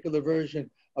particular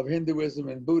version of Hinduism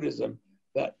and Buddhism,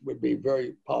 that would be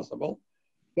very possible.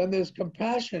 Then there's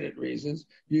compassionate reasons.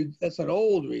 That's an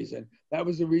old reason. That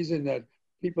was the reason that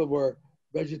people were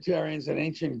vegetarians in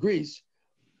ancient Greece,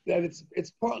 that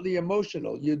it's partly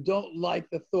emotional. You don't like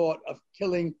the thought of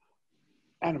killing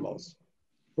animals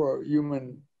for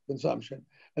human consumption.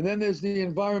 And then there's the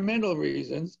environmental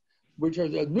reasons, which are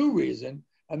a new reason,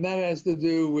 and that has to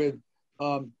do with,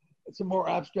 it's a more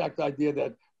abstract idea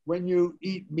that when you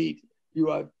eat meat,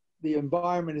 the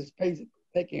environment is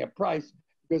taking a price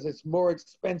because it's more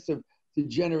expensive to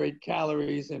generate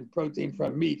calories and protein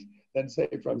from meat than, say,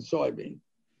 from soybean.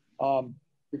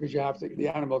 because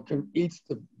the animal eats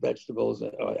the vegetables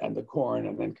and the corn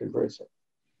and then converts it.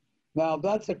 Now,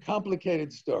 that's a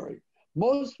complicated story.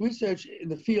 Most research in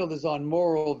the field is on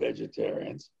moral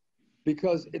vegetarians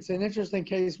because it's an interesting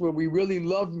case where we really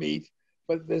love meat,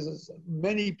 but there's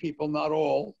many people, not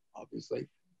all, obviously,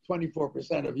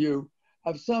 24% of you,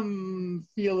 have some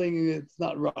feeling it's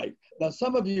not right. Now,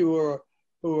 some of you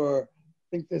who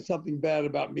think there's something bad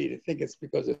about meat, I think it's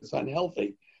because it's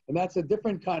unhealthy. And that's a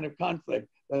different kind of conflict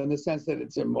than in the sense that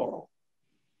it's immoral.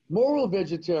 Moral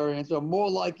vegetarians are more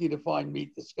likely to find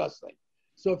meat disgusting.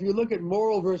 So if you look at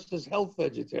moral versus health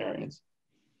vegetarians,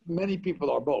 many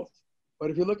people are both. But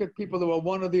if you look at people who are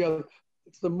one or the other,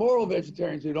 it's the moral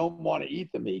vegetarians who don't want to eat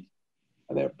the meat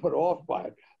and they're put off by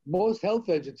it. Most health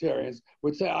vegetarians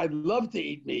would say, I'd love to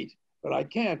eat meat, but I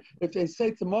can't. If they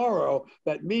say tomorrow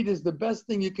that meat is the best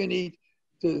thing you can eat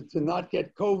to not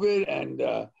get COVID and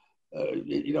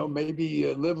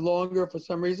maybe live longer for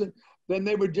some reason, then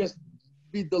they would just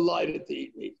be delighted to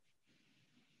eat meat.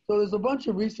 So there's a bunch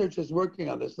of researchers working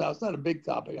on this now. It's not a big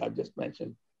topic. I've just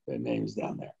mentioned their names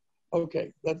down there.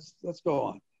 Okay, let's go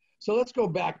on. So let's go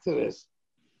back to this.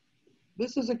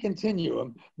 This is a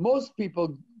continuum. Most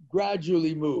people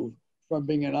gradually move from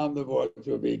being an omnivore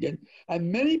to a vegan,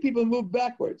 and many people move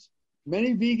backwards.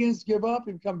 Many vegans give up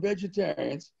and become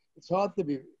vegetarians. It's hard to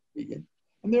be vegan.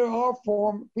 And there are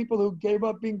people who gave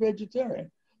up being vegetarian.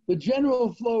 The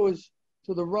general flow is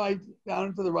to the right, down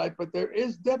and to the right, but there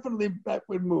is definitely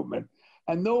backward movement.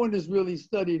 And no one has really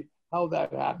studied how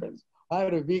that happens. I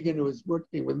had a vegan who was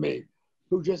working with me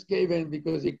who just gave in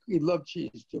because he loved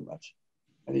cheese too much.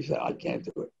 And he said, I can't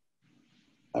do it.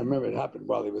 I remember it happened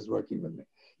while he was working with me.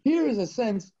 Here is a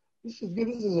sense, this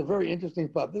is a very interesting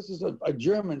plot. This is a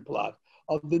German plot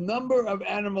of the number of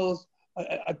animals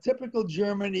a typical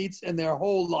German eats in their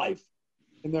whole life.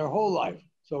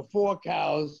 So 4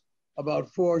 cows, about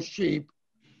 4 sheep,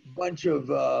 a bunch of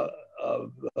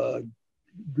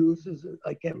gooses.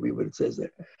 I can't read what it says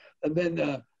there. And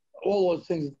then all those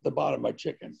things at the bottom are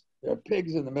chickens. There are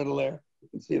pigs in the middle there. You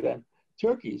can see them.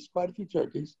 Turkeys, quite a few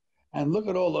turkeys. And look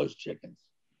at all those chickens.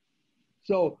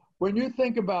 So when you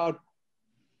think about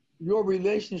your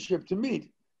relationship to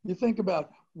meat, you think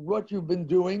about what you've been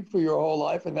doing for your whole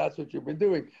life, and that's what you've been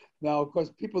doing. Now, of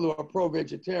course, people who are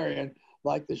pro-vegetarian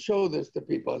like to show this to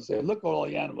people and say, look at all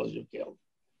the animals you killed.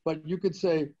 But you could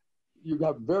say you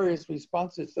have various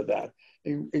responses to that,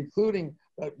 including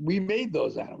that we made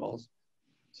those animals,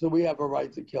 so we have a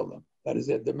right to kill them. That is,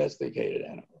 they're domesticated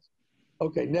animals.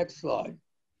 Okay, next slide.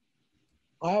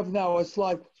 I have now a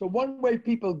slide. So one way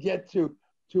people get to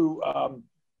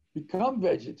become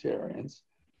vegetarians,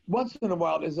 once in a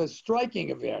while, there's a striking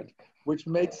event which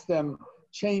makes them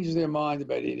change their mind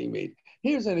about eating meat.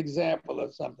 Here's an example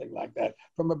of something like that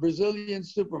from a Brazilian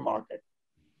supermarket.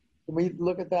 Can we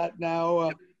look at that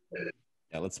now?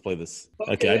 Yeah, let's play this.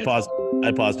 Okay, I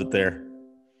paused it there.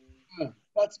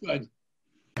 That's good.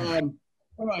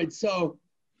 All right, so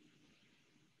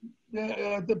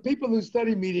the people who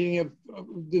study meat eating have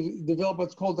developed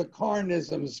what's called the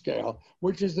carnism scale,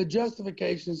 which is the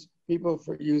justifications people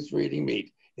use for eating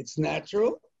meat. It's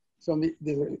natural. So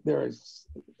there's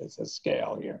a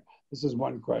scale here. This is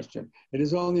one question. It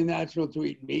is only natural to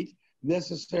eat meat.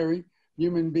 Necessary,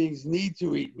 human beings need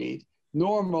to eat meat.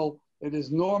 Normal, it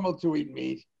is normal to eat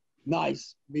meat.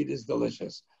 Nice, meat is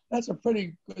delicious. That's a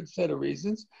pretty good set of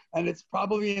reasons. And it's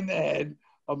probably in the head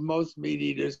of most meat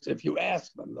eaters if you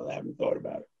ask them. They haven't thought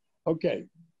about it. Okay,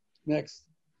 next.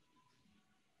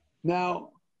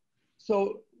 Now,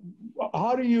 so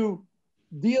how do you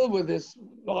deal with this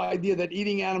idea that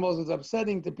eating animals is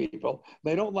upsetting to people?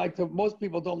 Most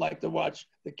people don't like to watch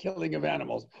the killing of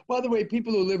animals. By the way,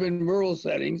 people who live in rural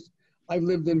settings, I've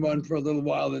lived in one for a little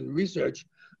while in research,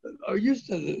 are used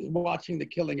to watching the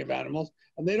killing of animals,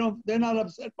 and they're not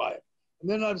upset by it. And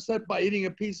they're not upset by eating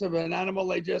a piece of an animal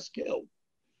they just killed.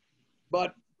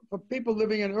 But for people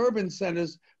living in urban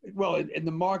centers, well, in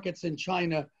the markets in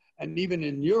China and even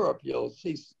in Europe, you'll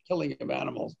see killing of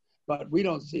animals, but we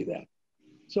don't see that.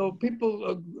 So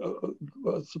people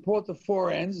support the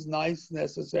 4 N's: nice,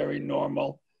 necessary,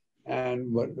 normal,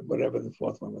 and whatever the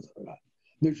 4th one was about,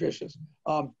 nutritious.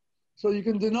 So you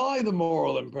can deny the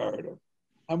moral imperative.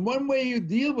 And one way you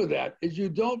deal with that is you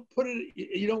don't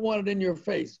want it in your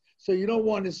face. So you don't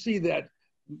want to see that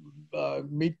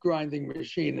meat grinding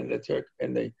machine in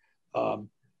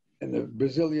the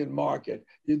Brazilian market.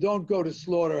 You don't go to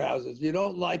slaughterhouses. You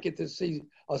don't like it to see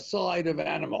a side of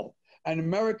animal. And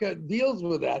America deals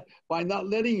with that by not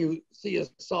letting you see a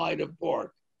side of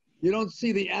pork. You don't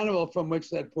see the animal from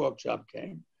which that pork chop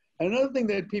came. And another thing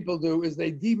that people do is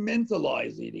they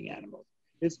dementalize eating animals.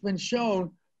 It's been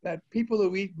shown that people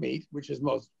who eat meat, which is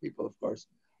most people, of course,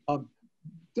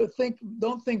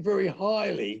 don't think very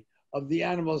highly of the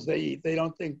animals they eat. They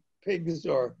don't think pigs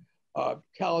or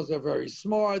cows are very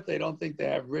smart. They don't think they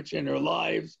have rich inner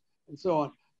lives and so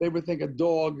on. They would think a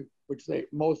dog, which they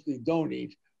mostly don't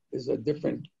eat, is a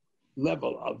different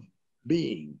level of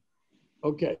being.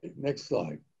 Okay, next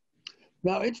slide.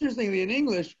 Now, interestingly, in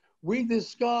English, we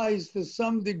disguise to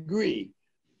some degree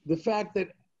the fact that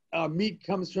meat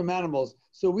comes from animals.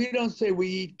 So we don't say we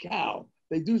eat cow.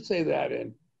 They do say that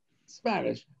in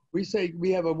Spanish. We say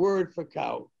we have a word for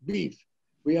cow, beef.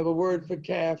 We have a word for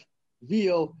calf,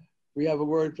 veal. We have a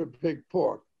word for pig,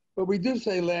 pork. But we do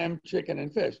say lamb, chicken,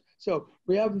 and fish. So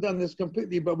we haven't done this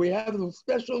completely, but we have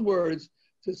special words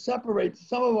to separate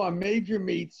some of our major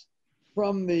meats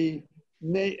from the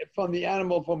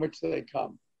animal from which they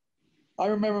come. I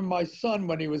remember my son,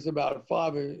 when he was about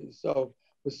 5 or so,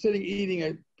 was sitting eating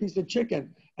a piece of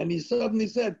chicken, and he suddenly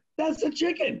said, "That's a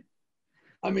chicken."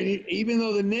 I mean, even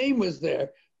though the name was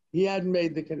there, he hadn't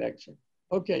made the connection.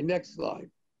 Okay, next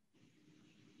slide.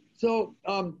 So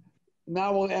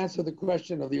now we'll answer the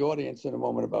question of the audience in a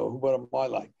moment about what am I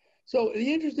like. So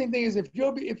the interesting thing is, if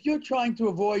you're trying to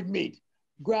avoid meat,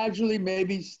 gradually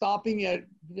maybe stopping at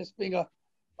just being a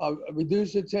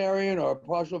reducitarian or a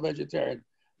partial vegetarian,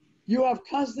 you're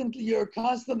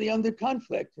constantly under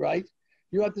conflict, right?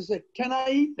 You have to say, can I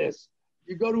eat this?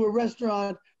 You go to a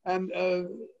restaurant and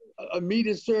a meat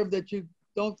is served that you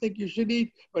don't think you should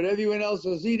eat, but everyone else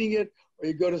is eating it, or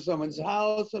you go to someone's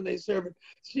house and they serve it.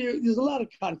 So there's a lot of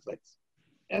conflicts.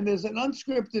 And there's an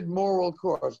unscripted moral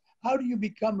course. How do you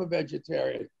become a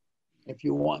vegetarian if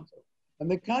you want to? And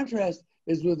the contrast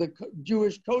is with the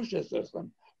Jewish kosher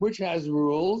system, which has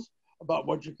rules about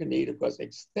what you can eat, of course,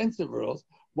 extensive rules,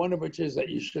 one of which is that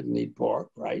you shouldn't eat pork,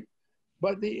 right?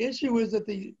 But the issue is that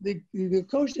the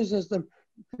kosher system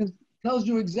tells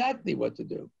you exactly what to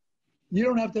do. You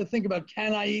don't have to think about,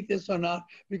 can I eat this or not?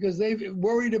 Because they've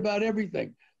worried about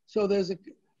everything. So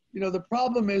the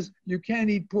problem is you can't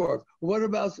eat pork. What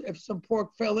about if some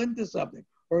pork fell into something,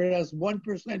 or it has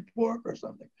 1% pork or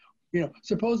something?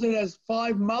 Suppose it has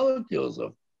 5 molecules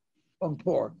from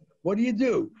pork. What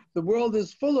do? The world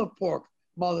is full of pork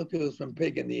molecules from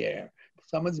pig in the air.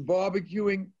 Someone's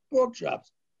barbecuing pork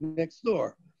chops next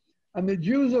door. And the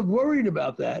Jews are worried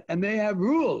about that, and they have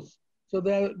rules. So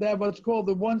they have what's called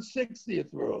the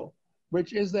 1/60th rule,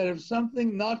 which is that if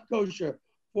something not kosher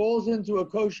falls into a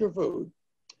kosher food,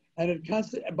 and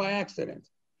by accident,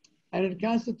 and it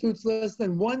constitutes less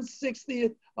than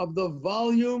 1/60th of the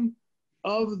volume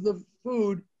of the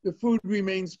food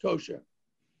remains kosher.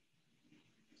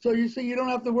 So you see, you don't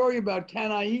have to worry about,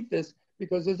 can I eat this?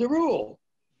 Because there's a rule.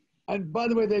 And by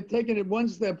the way, they've taken it one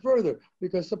step further,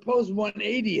 because suppose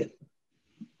 1/80th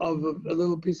of a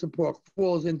little piece of pork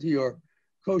falls into your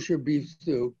kosher beef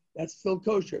stew, that's still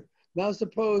kosher. Now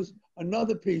suppose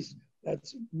another piece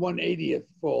that's 1/80th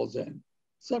falls in,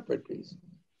 separate piece.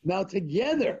 Now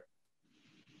together,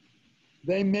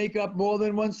 they make up more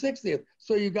than 1/60th.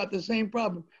 So you got the same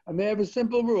problem. And they have a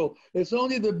simple rule. It's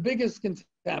only the biggest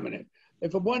contaminant.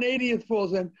 If a 1/80th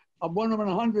falls in, a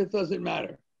 1/100th doesn't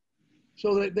matter.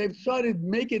 So they've tried to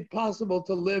make it possible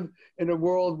to live in a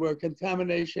world where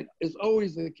contamination is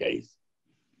always the case.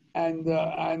 And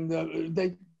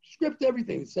they script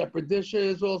everything, separate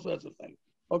dishes, all sorts of things.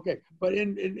 Okay, but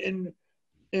in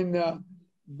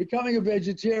becoming a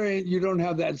vegetarian, you don't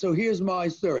have that. So here's my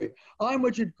story. I'm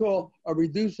what you'd call a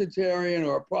reducitarian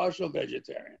or a partial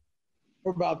vegetarian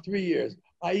for about 3 years.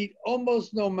 I eat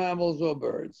almost no mammals or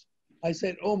birds. I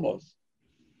said almost.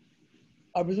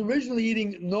 I was originally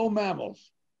eating no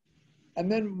mammals. And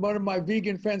then one of my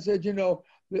vegan friends said,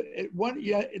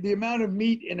 the amount of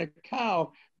meat in a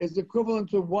cow is equivalent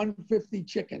to 150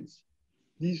 chickens.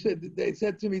 They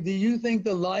said to me, do you think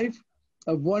the life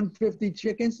of 150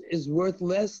 chickens is worth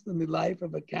less than the life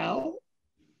of a cow?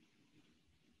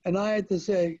 And I had to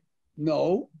say,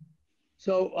 no.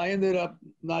 So I ended up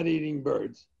not eating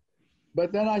birds.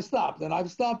 But then I stopped, and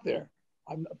I've stopped there.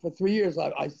 For 3 years,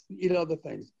 I eat other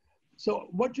things. So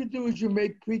what you do is you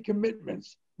make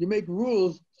pre-commitments. You make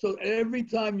rules so every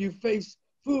time you face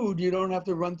food, you don't have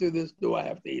to run through this, do I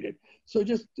have to eat it? So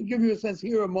just to give you a sense,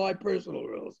 here are my personal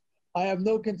rules. I have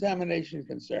no contamination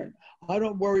concern. I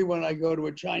don't worry when I go to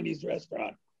a Chinese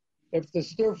restaurant. If the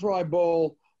stir-fry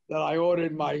bowl that I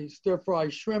ordered my stir-fry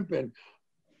shrimp in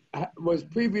was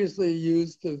previously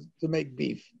used to make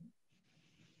beef,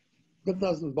 that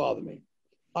doesn't bother me.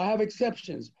 I have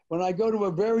exceptions. When I go to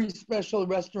a very special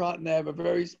restaurant and they have a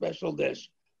very special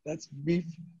dish, that's beef,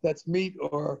 that's meat,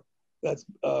 or that's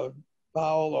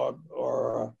fowl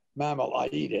or mammal, I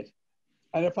eat it.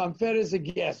 And if I'm fed as a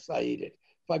guest, I eat it.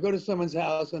 If I go to someone's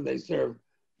house and they serve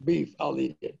beef, I'll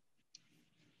eat it.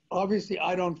 Obviously,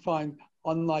 I don't find,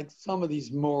 unlike some of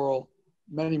these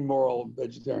many moral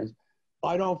vegetarians,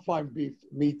 I don't find beef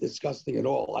meat disgusting at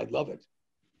all. I love it.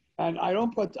 And I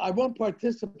won't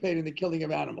participate in the killing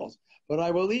of animals, but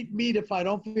I will eat meat if I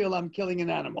don't feel I'm killing an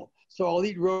animal. So I'll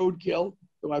eat roadkill,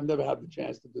 though I've never had the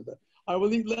chance to do that. I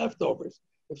will eat leftovers.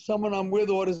 If someone I'm with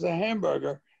orders a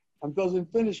hamburger and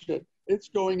doesn't finish it, it's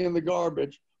going in the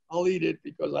garbage. I'll eat it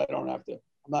because I don't have to,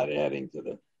 I'm not adding to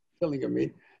the killing of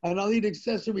meat. And I'll eat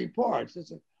accessory parts.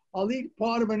 I'll eat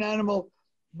part of an animal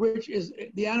which is,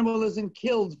 the animal isn't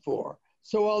killed for.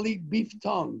 So I'll eat beef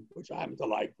tongue, which I happen to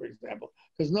like, for example,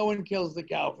 because no one kills the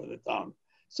cow for the tongue.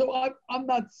 So I'm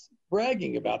not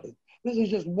bragging about it. This is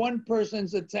just one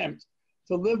person's attempt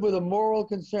to live with a moral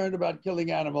concern about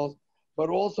killing animals, but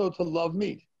also to love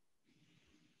meat.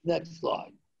 Next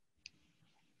slide.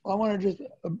 I want to just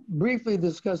briefly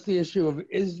discuss the issue of,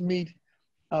 is meat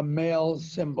a male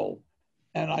symbol?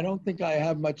 And I don't think I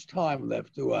have much time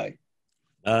left, do I?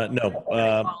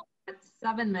 No. It's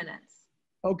 7 minutes.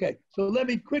 Okay, so let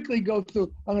me quickly go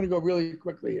through. I'm going to go really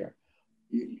quickly here.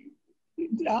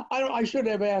 I should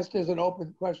have asked as an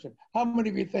open question, how many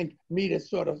of you think meat is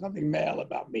sort of something male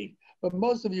about meat? But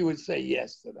most of you would say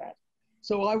yes to that.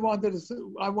 So I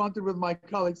wanted with my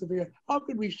colleagues to figure out, how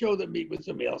could we show that meat was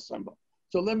a male symbol?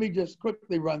 So let me just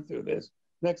quickly run through this.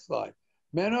 Next slide.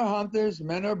 Men are hunters,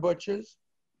 men are butchers.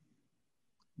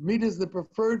 Meat is the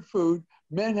preferred food.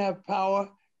 Men have power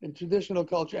in traditional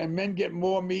culture, and men get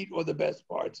more meat or the best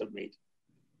parts of meat.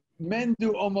 Men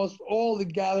do almost all the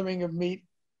gathering of meat,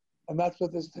 and that's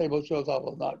what this table shows. I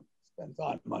will not spend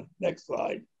time on. Next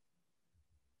slide.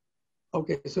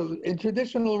 Okay, so in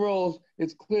traditional roles,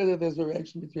 it's clear that there's a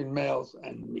relation between males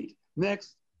and meat.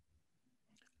 Next.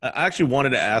 I actually wanted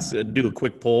to do a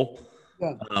quick poll.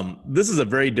 Yeah. This is a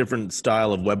very different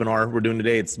style of webinar we're doing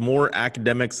today. It's more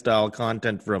academic style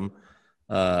content from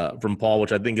Paul,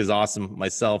 which I think is awesome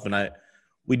myself. And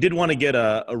we did want to get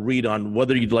a read on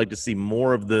whether you'd like to see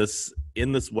more of this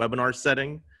in this webinar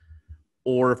setting,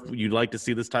 or if you'd like to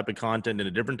see this type of content in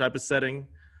a different type of setting,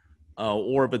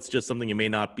 or if it's just something you may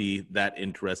not be that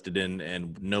interested in.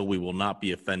 And no, we will not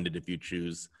be offended if you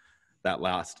choose that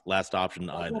last option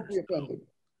either. Won't be offended.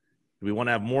 Do we want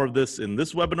to have more of this in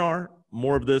this webinar,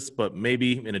 more of this, but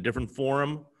maybe in a different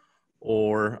forum?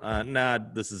 Or nah,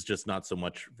 this is just not so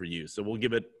much for you. So we'll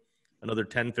give it another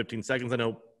 10, 15 seconds. I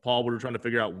know, Paul, we're trying to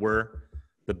figure out where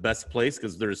the best place,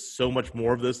 because there's so much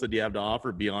more of this that you have to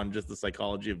offer beyond just the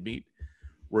psychology of meat,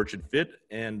 where it should fit.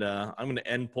 And I'm going to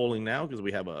end polling now because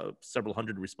we have several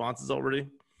hundred responses already.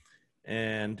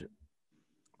 And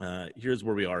here's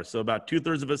where we are. So about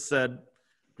 2/3 of us said,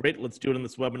 great, let's do it in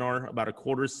this webinar. About a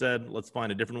quarter said, let's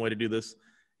find a different way to do this.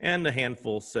 And a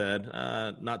handful said,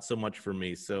 not so much for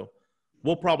me. So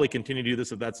we'll probably continue to do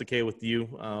this if that's okay with you,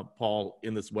 Paul,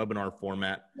 in this webinar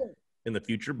format in the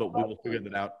future, but we will figure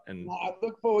that out. And I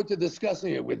look forward to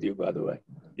discussing it with you, by the way.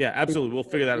 Yeah, absolutely. We'll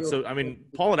figure that out. So, I mean,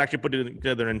 Paul had actually put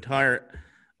together an entire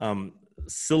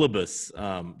syllabus,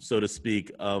 so to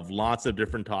speak, of lots of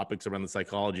different topics around the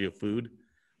psychology of food.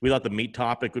 We thought the meat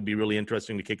topic would be really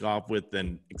interesting to kick off with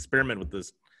and experiment with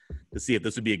this to see if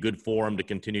this would be a good forum to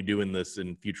continue doing this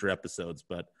in future episodes.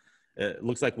 But it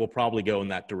looks like we'll probably go in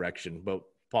that direction. But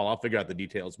Paul, I'll figure out the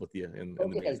details with you in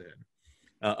the days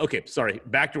ahead. Okay, sorry.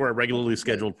 Back to our regularly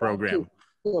scheduled program.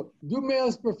 So, do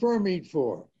males prefer meat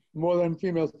more than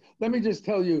females? Let me just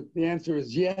tell you, the answer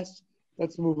is yes.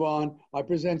 Let's move on. I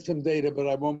present some data, but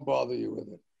I won't bother you with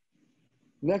it.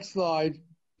 Next slide.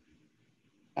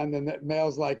 And then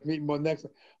males like meat more. Next,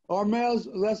 are males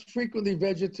less frequently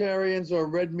vegetarians or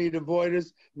red meat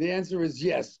avoiders? The answer is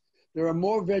yes. There are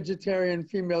more vegetarian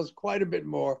females, quite a bit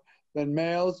more than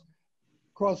males,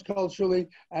 cross-culturally,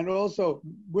 and also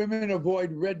women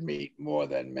avoid red meat more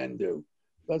than men do.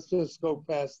 Let's just go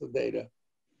past the data.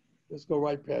 Let's go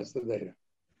right past the data.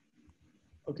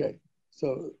 Okay,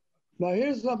 so now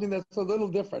here's something that's a little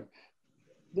different.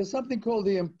 There's something called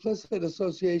the implicit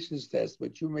associations test,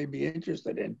 which you may be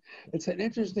interested in. It's an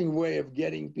interesting way of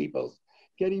getting people's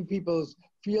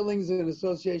feelings and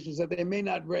associations that they may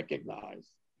not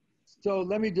recognize. So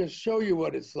let me just show you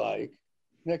what it's like.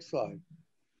 Next slide.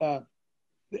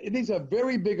 These are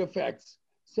very big effects.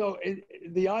 So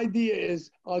the idea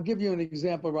is, I'll give you an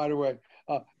example right away.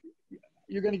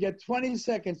 You're going to get 20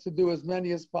 seconds to do as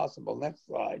many as possible. Next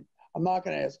slide. I'm not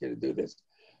going to ask you to do this.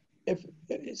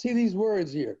 See these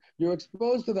words here. You're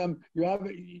exposed to them.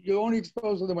 You're only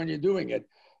exposed to them when you're doing it.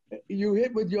 You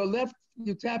hit with your left.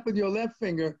 You tap with your left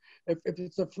finger. If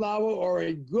it's a flower or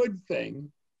a good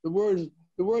thing, the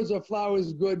words are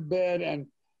flowers, good, bad, and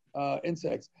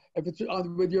insects. If it's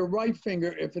with your right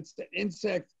finger, if it's an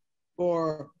insect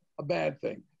or a bad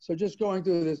thing. So just going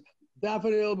through this,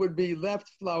 daffodil would be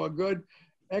left flower good,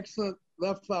 excellent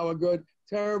left flower good,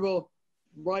 terrible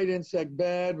right insect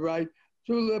bad, right?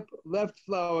 Tulip, left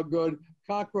flower good,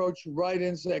 cockroach, right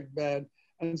insect bad,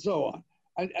 and so on.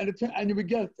 And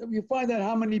you find out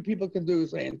how many people can do,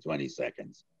 say, in 20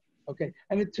 seconds. Okay,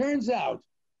 and it turns out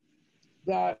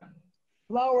that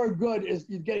flower good is,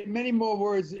 you get many more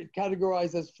words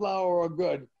categorized as flower or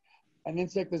good, and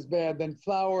insect is bad, than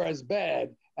flower as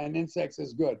bad and insects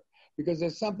as good, because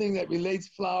there's something that relates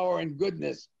flower and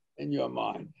goodness in your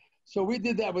mind. So we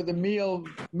did that with the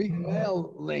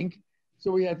meat-male link.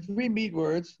 So we had 3 meat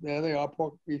words, there they are,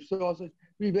 pork, beef, sausage,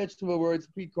 3 vegetable words,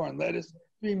 pea, corn, lettuce,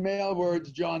 3 male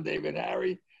words, John, David,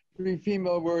 Harry, 3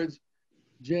 female words,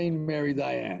 Jane, Mary,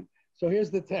 Diane. So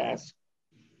here's the task.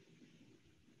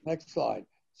 Next slide.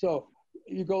 So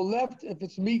you go left if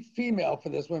it's meat female for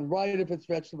this one, right if it's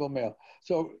vegetable male.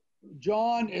 So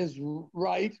John is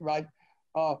right, right?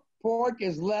 Pork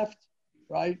is left,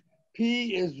 right?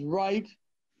 Pea is right.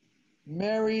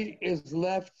 Mary is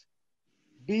left.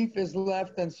 Beef is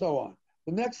left, and so on.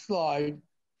 The next slide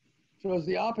shows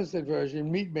the opposite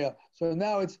version, meat male. So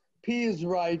now it's P is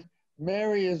right,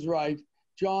 Mary is right,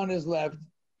 John is left,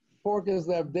 pork is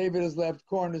left, David is left,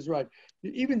 corn is right.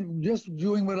 Even just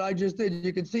doing what I just did,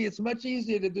 you can see it's much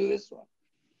easier to do this one.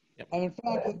 Yep. And in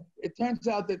fact, it turns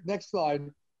out that, next slide,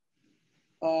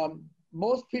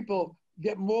 most people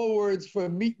get more words for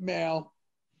meat male,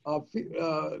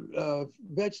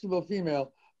 vegetable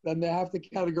female, than they have to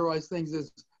categorize things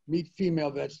as meat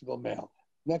female, vegetable male.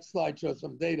 Next slide shows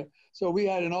some data. So we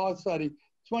had in our study,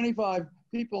 25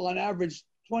 people on average,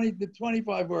 20 to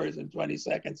 25 words in 20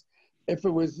 seconds. If it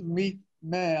was meat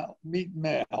male,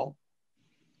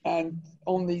 and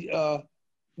only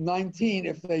 19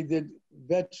 if they did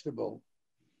vegetable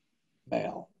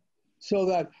male. So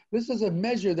that this is a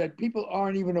measure that people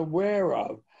aren't even aware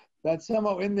of, that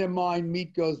somehow in their mind,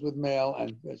 meat goes with male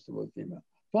and vegetable with female.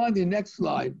 Finally, next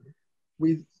slide,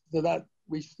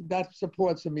 that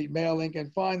supports the meat male link.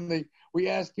 And finally, we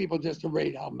asked people just to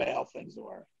rate how male things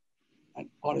were, and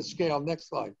on a scale. Next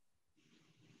slide.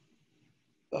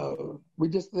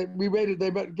 We rated, they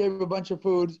gave a bunch of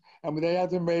foods, and they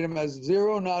had to rate them as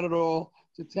 0, not at all,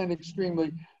 to 10,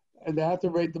 extremely, and they have to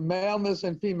rate the maleness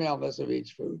and femaleness of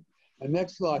each food. And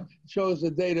next slide shows the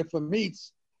data for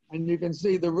meats, and you can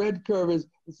see the red curve is,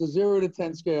 it's a 0 to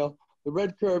 10 scale. The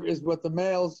red curve is what the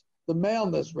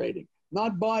maleness rating,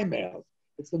 not by males.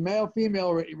 It's the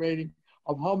male-female rating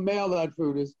of how male that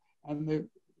food is, and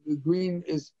the green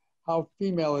is how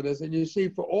female it is. And you see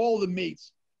for all the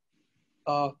meats,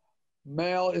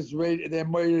 male is rated, they're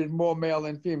rated more male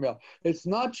than female. It's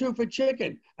not true for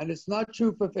chicken, and it's not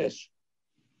true for fish.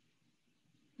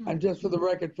 And just for the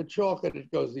record, for chocolate,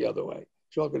 it goes the other way.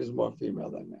 Chocolate is more female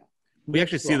than male. We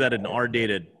actually see that in our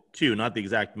data too, not the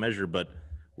exact measure, but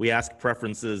we ask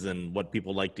preferences and what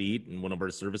people like to eat in one of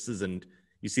our services, and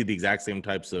you see the exact same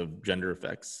types of gender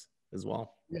effects as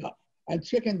well. Yeah, and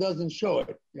chicken doesn't show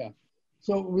it, yeah.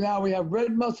 So now we have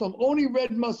red muscle, only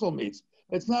red muscle meats.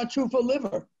 It's not true for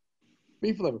liver,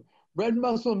 beef liver. Red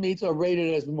muscle meats are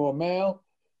rated as more male.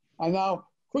 And now,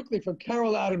 quickly, from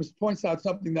Carol Adams points out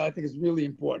something that I think is really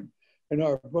important in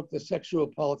her book, The Sexual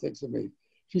Politics of Meat.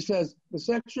 She says, the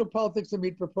sexual politics of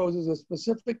meat proposes a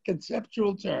specific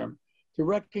conceptual term to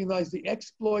recognize the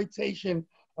exploitation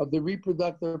of the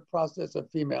reproductive process of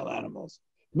female animals.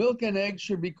 Milk and eggs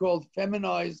should be called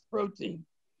feminized protein.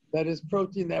 That is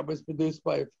protein that was produced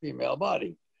by a female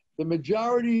body. The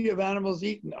majority of animals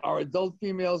eaten are adult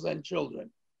females and children.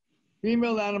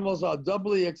 Female animals are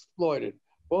doubly exploited,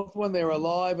 both when they're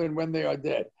alive and when they are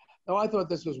dead. Now, I thought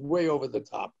this was way over the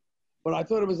top, but I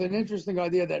thought it was an interesting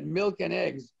idea that milk and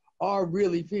eggs are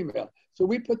really female. So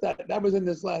we put that was in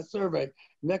this last survey.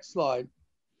 Next slide.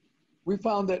 We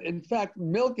found that, in fact,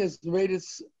 milk is rated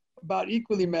about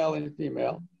equally male and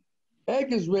female.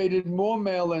 Egg is rated more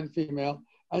male than female,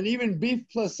 and even beef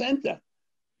placenta,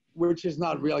 which is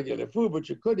not regular food, but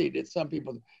you could eat it, some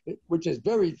people, which is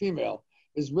very female,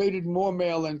 is rated more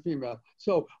male than female.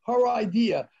 So her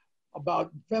idea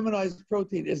about feminized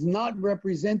protein is not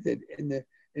represented in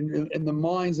the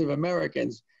minds of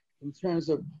Americans in terms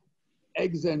of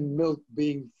eggs and milk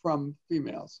being from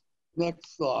females.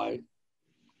 Next slide.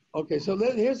 Okay, so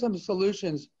here's some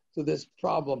solutions to this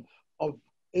problem of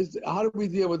how do we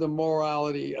deal with the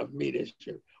morality of meat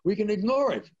issue? We can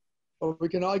ignore it, or we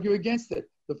can argue against it.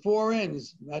 The 4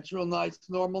 N's, natural, nice,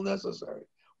 normal, necessary.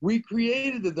 We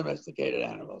created the domesticated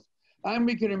animals, and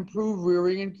we can improve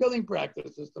rearing and killing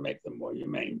practices to make them more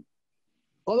humane.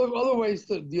 Other ways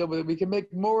to deal with it, we can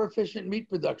make more efficient meat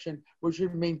production, which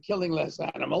would mean killing less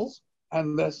animals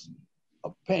and less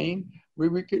pain.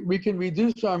 We can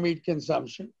reduce our meat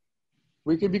consumption.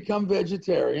 We can become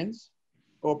vegetarians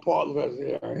or partly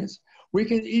vegetarians. We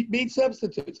can eat meat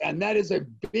substitutes, and that is a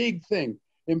big thing.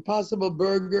 Impossible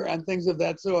Burger and things of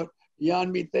that sort,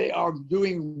 Beyond Meat, they are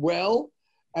doing well,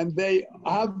 and they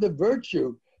have the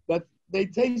virtue that they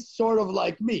taste sort of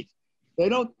like meat. They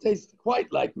don't taste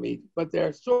quite like meat, but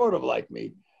they're sort of like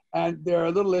meat, and they're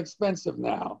a little expensive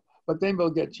now, but then they'll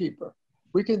get cheaper.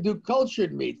 We can do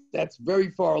cultured meat. That's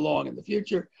very far along in the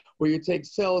future, where you take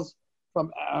cells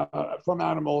from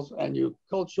animals and you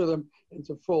culture them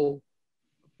into full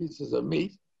pieces of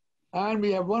meat. And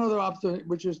we have one other option,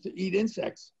 which is to eat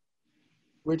insects,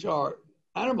 which are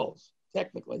animals,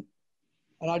 technically.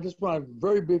 And I just want to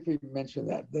very briefly mention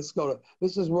that. Let's go to,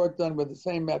 this is work done with the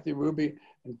same Matthew Ruby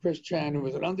and Chris Chan, who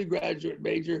was an undergraduate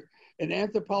major in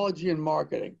anthropology and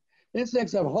marketing.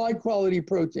 Insects have high quality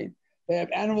protein. They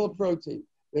have animal protein.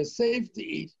 They're safe to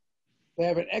eat. They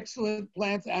have an excellent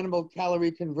plant-animal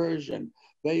calorie conversion.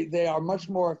 They are much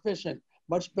more efficient,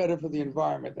 much better for the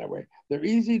environment that way. They're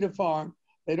easy to farm.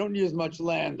 They don't use much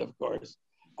land, of course.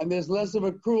 And there's less of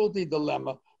a cruelty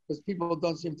dilemma because people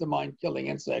don't seem to mind killing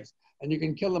insects, and you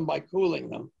can kill them by cooling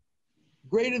them.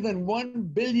 Greater than 1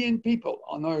 billion people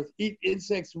on Earth eat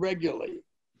insects regularly.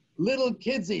 Little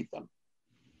kids eat them.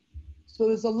 So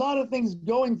there's a lot of things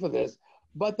going for this,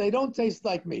 but they don't taste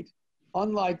like meat,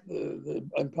 unlike the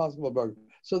Impossible Burger.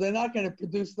 So they're not going to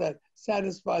produce that,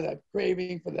 satisfy that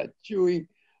craving for that chewy,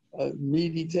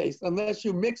 meaty taste, unless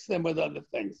you mix them with other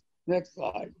things. Next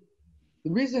slide.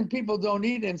 The reason people don't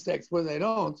eat insects when they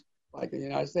don't, like in the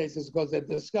United States, is because they're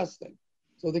disgusting.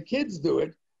 So the kids do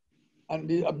it, and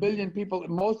a billion people,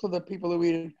 most of the people who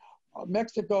eat it,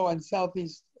 Mexico and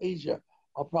Southeast Asia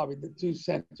are probably the two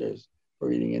centers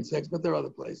for eating insects, but there are other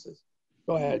places.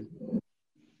 Go ahead.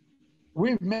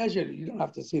 We've measured, you don't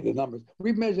have to see the numbers,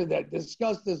 we've measured that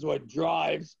disgust is what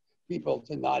drives people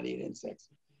to not eat insects.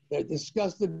 They're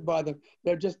disgusted by them.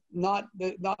 They're just not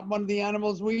one of the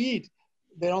animals we eat.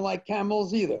 They don't like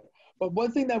camels either. But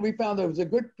one thing that we found that was a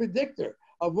good predictor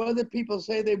of whether people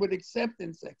say they would accept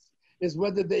insects is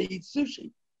whether they eat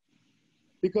sushi.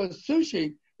 Because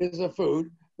sushi is a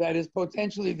food that is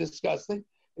potentially disgusting.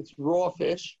 It's raw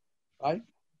fish, right?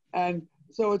 And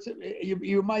so it's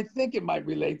you might think it might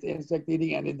relate to insect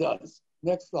eating, and it does.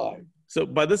 Next slide. So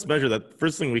by this measure, that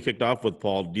first thing we kicked off with,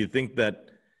 Paul, do you think that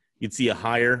you'd see a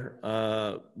higher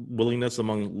willingness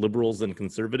among liberals and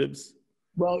conservatives?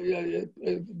 Well,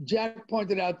 Jack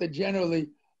pointed out that generally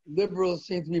liberals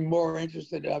seem to be more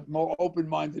interested, more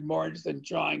open-minded, more interested in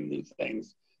trying new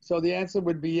things. So the answer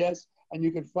would be yes, and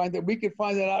you can find that. We could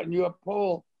find that out in your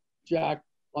poll, Jack,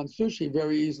 on sushi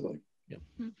very easily. Yeah.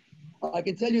 I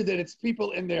can tell you that it's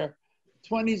people in their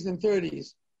 20s and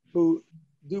 30s who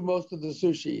do most of the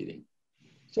sushi eating.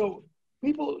 So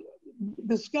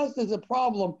disgust is a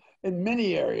problem in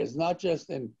many areas, not just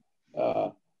in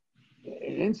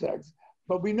insects.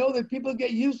 But we know that people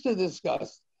get used to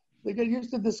disgust. They get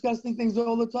used to disgusting things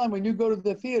all the time. When you go to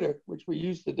the theater, which we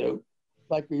used to do,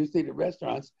 like we used to eat at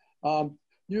restaurants,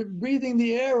 you're breathing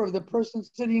the air of the person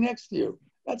sitting next to you.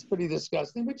 That's pretty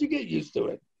disgusting, but you get used to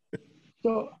it.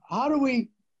 So how do we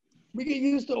get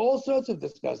used to all sorts of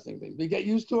disgusting things. We get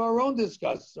used to our own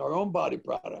disgusts, our own body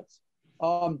products.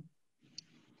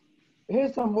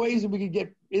 Here's some ways that we can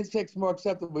get insects more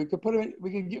acceptable. We could put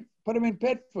them in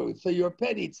pet food, so your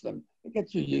pet eats them. It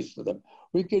gets you used to them.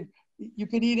 You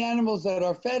could eat animals that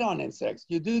are fed on insects.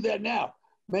 You do that now.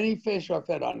 Many fish are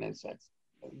fed on insects,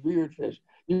 weird fish.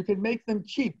 You can make them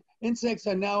cheap. Insects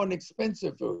are now an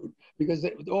expensive food because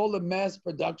all the mass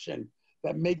production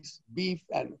that makes beef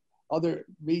and other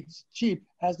meats cheap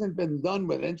hasn't been done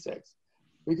with insects.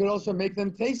 We could also make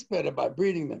them taste better by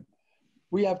breeding them.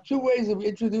 We have two ways of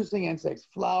introducing insects.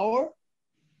 Flour,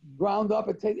 ground up,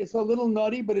 it's a little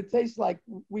nutty, but it tastes like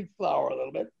wheat flour a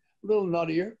little bit, a little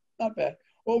nuttier, not bad.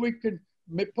 Or we could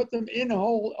put them in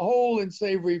whole in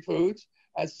savory foods,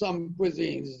 as some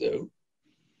cuisines do.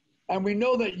 And we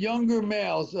know that younger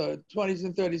males, 20s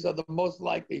and 30s, are the most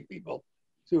likely people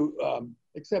to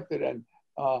accept it. And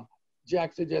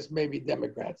Jack suggests maybe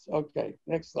Democrats. Okay,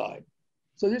 next slide.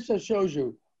 So this just shows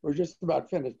you, we're just about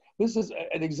finished. This is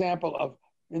an example of,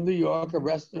 in New York,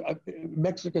 a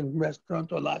Mexican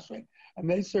restaurant or lastre, and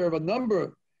they serve a number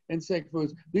of insect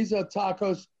foods. These are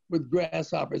tacos with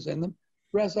grasshoppers in them.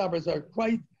 Grasshoppers are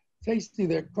quite tasty.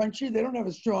 They're crunchy. They don't have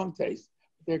a strong taste.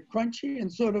 They're crunchy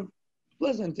and sort of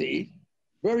pleasant to eat.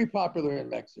 Very popular in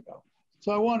Mexico.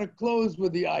 So I want to close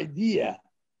with the idea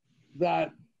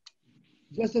that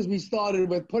just as we started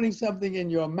with putting something in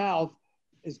your mouth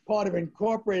is part of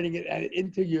incorporating it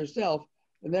into yourself,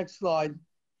 the next slide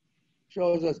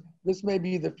shows us this may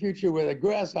be the future where the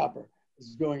grasshopper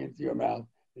is going into your mouth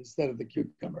instead of the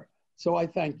cucumber. So I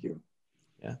thank you.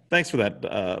 Yeah, thanks for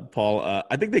that, Paul.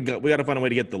 I think we got to find a way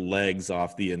to get the legs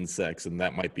off the insects, and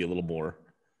that might be a little more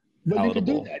Well, palatable. you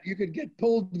could do that. You could get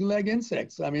pulled leg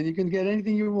insects. I mean, you can get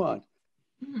anything you want.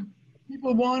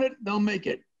 People want it, they'll make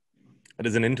it. It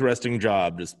is an interesting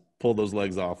job. Just pull those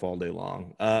legs off all day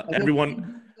long.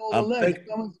 Everyone,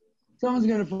 someone's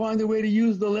going to find a way to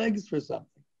use the legs for something.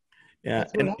 Yeah,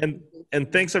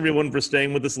 and thanks everyone for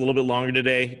staying with us a little bit longer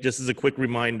today. Just as a quick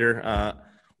reminder,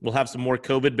 we'll have some more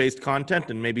COVID-based content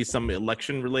and maybe some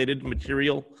election-related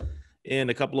material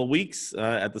in a couple of weeks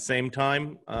at the same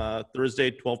time, Thursday,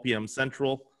 12 p.m.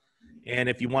 Central. And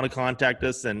if you want to contact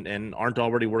us and aren't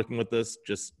already working with us,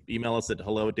 just email us at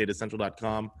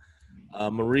hello@datassential.com.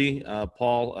 Marie,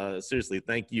 Paul, seriously,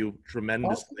 thank you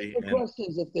tremendously. Ask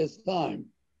questions at this time.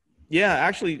 Yeah,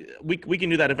 actually, we can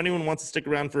do that. If anyone wants to stick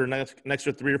around for an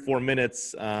extra 3 or 4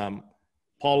 minutes,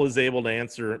 Paul is able to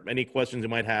answer any questions you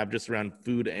might have just around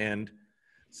food and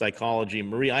psychology.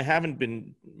 Marie, I haven't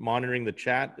been monitoring the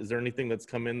chat. Is there anything that's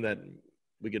come in that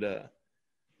we could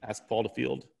ask Paul to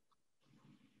field?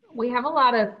 We have a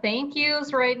lot of thank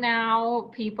yous right now.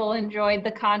 People enjoyed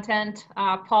the content.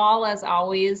 Paul, as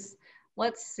always,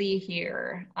 let's see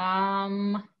here.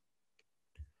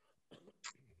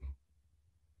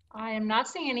 I am not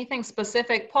seeing anything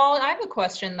specific. Paul, I have a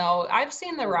question though. I've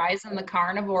seen the rise in the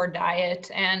carnivore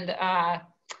diet and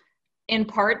in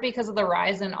part because of the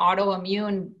rise in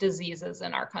autoimmune diseases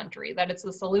in our country, that it's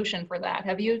the solution for that.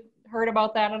 Have you heard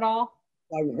about that at all?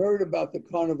 I've heard about the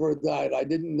carnivore diet. I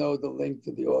didn't know the link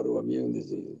to the autoimmune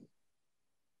diseases.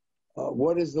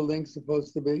 What is the link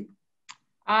supposed to be?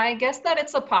 I guess that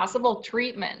it's a possible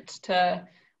treatment to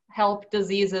help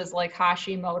diseases like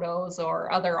Hashimoto's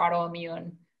or other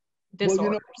autoimmune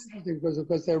disorders. Well, you know,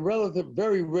 because they're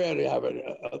very rare to have an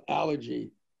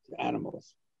allergy to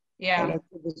animals. Yeah. And that's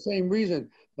for the same reason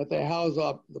that they house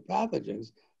up the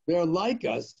pathogens. They're like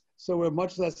us, so we're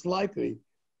much less likely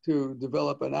to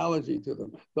develop an allergy to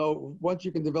them. Though once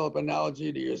you can develop an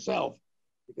allergy to yourself,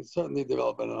 you can certainly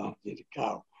develop an allergy to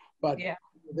cow. But yeah,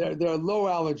 they're low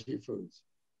allergy foods.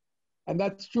 And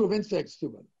that's true of insects too.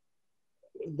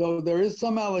 But though there is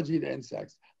some allergy to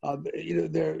insects,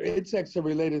 their insects are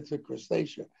related to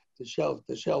crustacea, to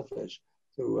shellfish,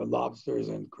 to lobsters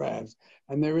and crabs.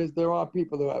 And there are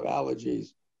people who have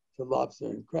allergies to lobster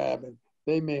and crab, and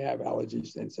they may have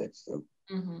allergies to insects too.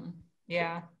 Mm-hmm.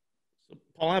 Yeah. So,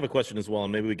 Paul, I have a question as well,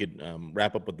 and maybe we could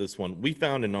wrap up with this one. We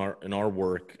found in our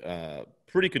work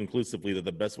pretty conclusively that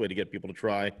the best way to get people to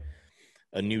try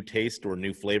a new taste or a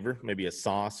new flavor, maybe a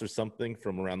sauce or something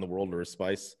from around the world or a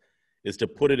spice, is to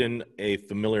put it in a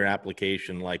familiar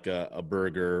application like a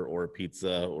burger or a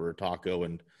pizza or a taco,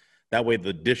 and that way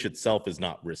the dish itself is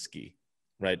not risky,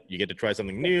 right? You get to try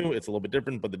something new, it's a little bit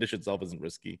different, but the dish itself isn't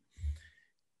risky.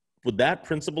 Would that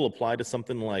principle apply to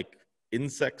something like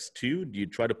insects too? Do you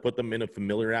try to put them in a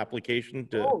familiar application?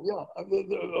 Oh yeah,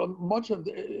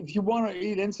 if you want to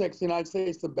eat insects in the United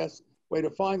States, the best way to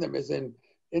find them is in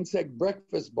insect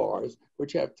breakfast bars,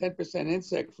 which have 10%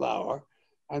 insect flour,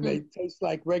 and they taste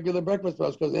like regular breakfast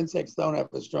bars because insects don't have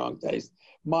a strong taste.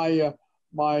 My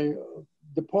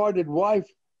departed wife,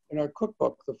 in her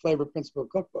cookbook, the Flavor Principle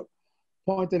cookbook,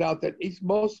 pointed out that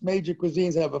most major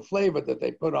cuisines have a flavor that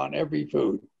they put on every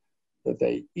food that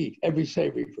they eat, every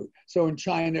savory food. So in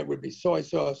China, it would be soy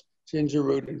sauce, ginger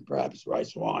root, and perhaps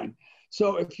rice wine.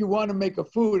 So if you want to make a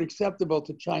food acceptable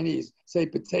to Chinese, say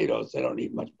potatoes, they don't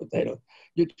eat much potatoes,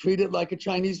 you treat it like a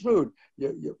Chinese food.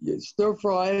 You stir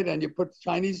fry it and you put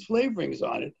Chinese flavorings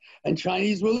on it, and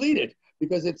Chinese will eat it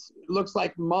because it looks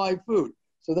like my food.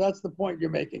 So that's the point you're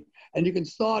making. And you can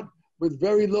start with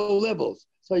very low levels.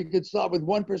 So you could start with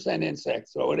 1%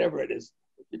 insects or whatever it is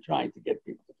that you're trying to get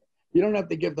people to. You don't have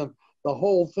to give them the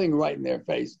whole thing right in their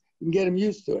face. You can get them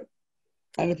used to it.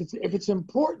 And if it's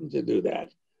important to do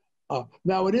that,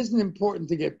 now it isn't important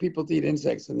to get people to eat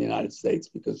insects in the United States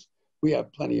because we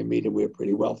have plenty of meat and we're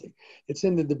pretty wealthy. It's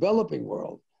in the developing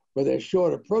world where they're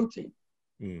short of protein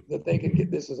that they can get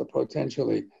this as a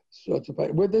potentially short supply.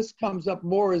 Where this comes up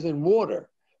more is in water,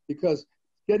 because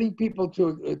getting people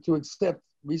to accept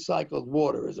recycled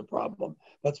water is a problem.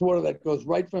 That's water that goes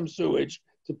right from sewage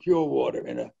to pure water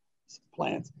in a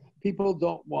plant. People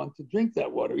don't want to drink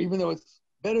that water, even though it's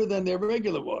better than their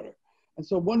regular water. And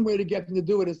so one way to get them to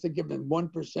do it is to give them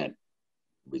 1%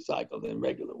 recycled in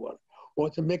regular water,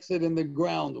 or to mix it in the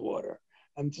groundwater,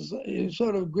 and to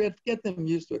sort of get them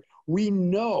used to it. We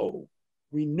know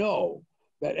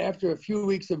that after a few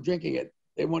weeks of drinking it,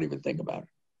 they won't even think about it.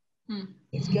 Hmm.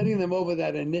 It's getting them over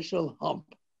that initial hump.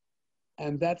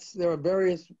 And there are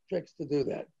various tricks to do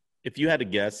that. If you had to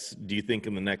guess, do you think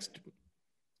in the next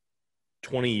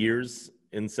 20 years,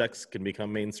 insects can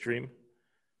become mainstream?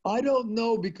 I don't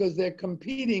know, because they're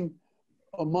competing,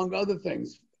 among other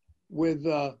things, with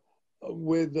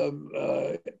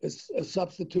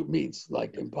substitute meats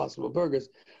like Impossible Burgers,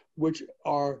 which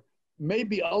are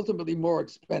maybe ultimately more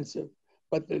expensive,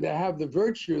 but they have the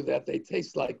virtue that they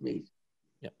taste like meat.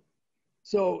 Yep.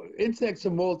 So insects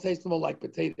are more taste more like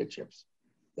potato chips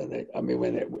than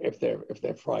if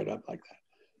they're fried up like that,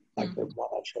 like the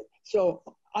walnut chip. So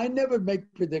I never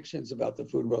make predictions about the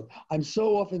food world. I'm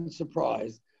so often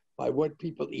surprised by what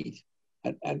people eat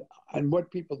and what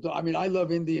people do. I mean, I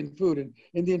love Indian food, and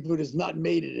Indian food is not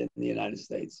made in the United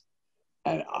States.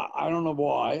 And I don't know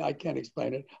why. I can't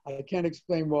explain it. I can't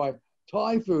explain why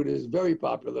Thai food is very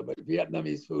popular, but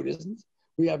Vietnamese food isn't.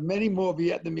 We have many more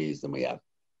Vietnamese than we have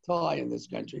Thai in this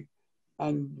country.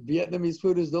 And Vietnamese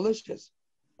food is delicious.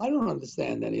 I don't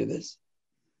understand any of this.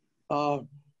 And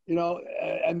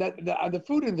the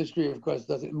food industry, of course,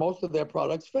 doesn't. Most of their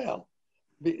products fail.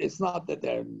 It's not that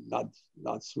they're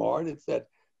not smart. It's that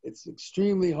it's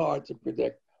extremely hard to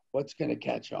predict what's going to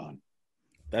catch on.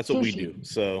 That's what we do.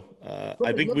 So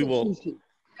I think we will.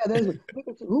 Yeah,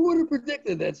 who would have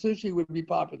predicted that sushi would be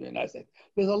popular? And I said,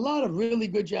 there's a lot of really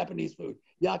good Japanese food,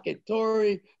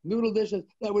 yakitori, noodle dishes,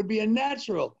 that would be a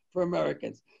natural for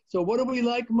Americans. So what do we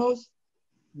like most?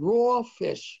 Raw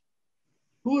fish.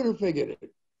 Who would have figured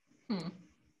it?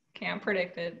 Can't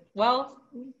predict it. Well,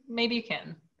 maybe you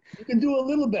can. You can do a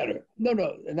little better.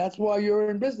 No, and that's why you're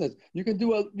in business. You can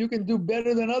do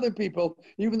better than other people,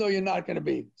 even though you're not going to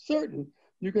be certain.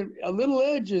 A little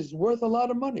edge is worth a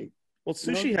lot of money. Well,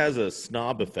 sushi has a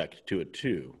snob effect to it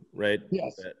too, right?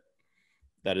 Yes.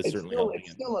 That is certainly helping.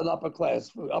 It's still an upper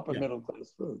middle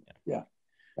class food. Yeah.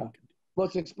 Well,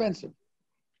 it's expensive.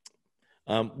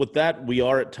 With that, we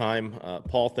are at time.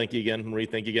 Paul, thank you again. Marie,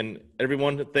 thank you again.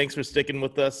 Everyone, thanks for sticking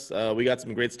with us. We got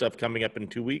some great stuff coming up in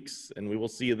 2 weeks, and we will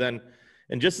see you then.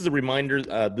 And just as a reminder,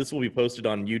 this will be posted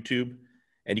on YouTube,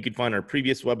 and you can find our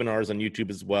previous webinars on YouTube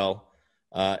as well.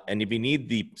 And if you need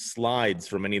the slides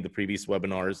from any of the previous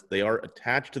webinars, they are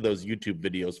attached to those YouTube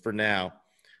videos for now.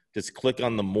 Just click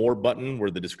on the More button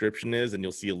where the description is, and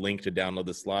you'll see a link to download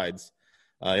the slides.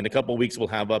 In a couple of weeks, we'll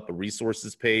have up a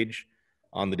resources page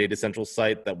on the Datassential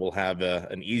site that will have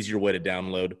an easier way to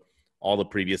download all the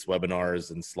previous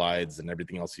webinars and slides and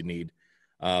everything else you need.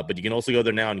 But you can also go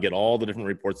there now and get all the different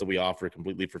reports that we offer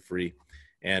completely for free.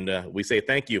 And we say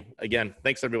thank you. Again,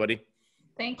 thanks, everybody.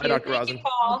 Thank Bye, you. Dr. Rozin. Thank you,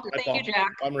 Paul. Bye, Thank Paul. you,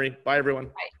 Jack. Bye, Marie. Bye, everyone.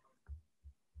 Bye.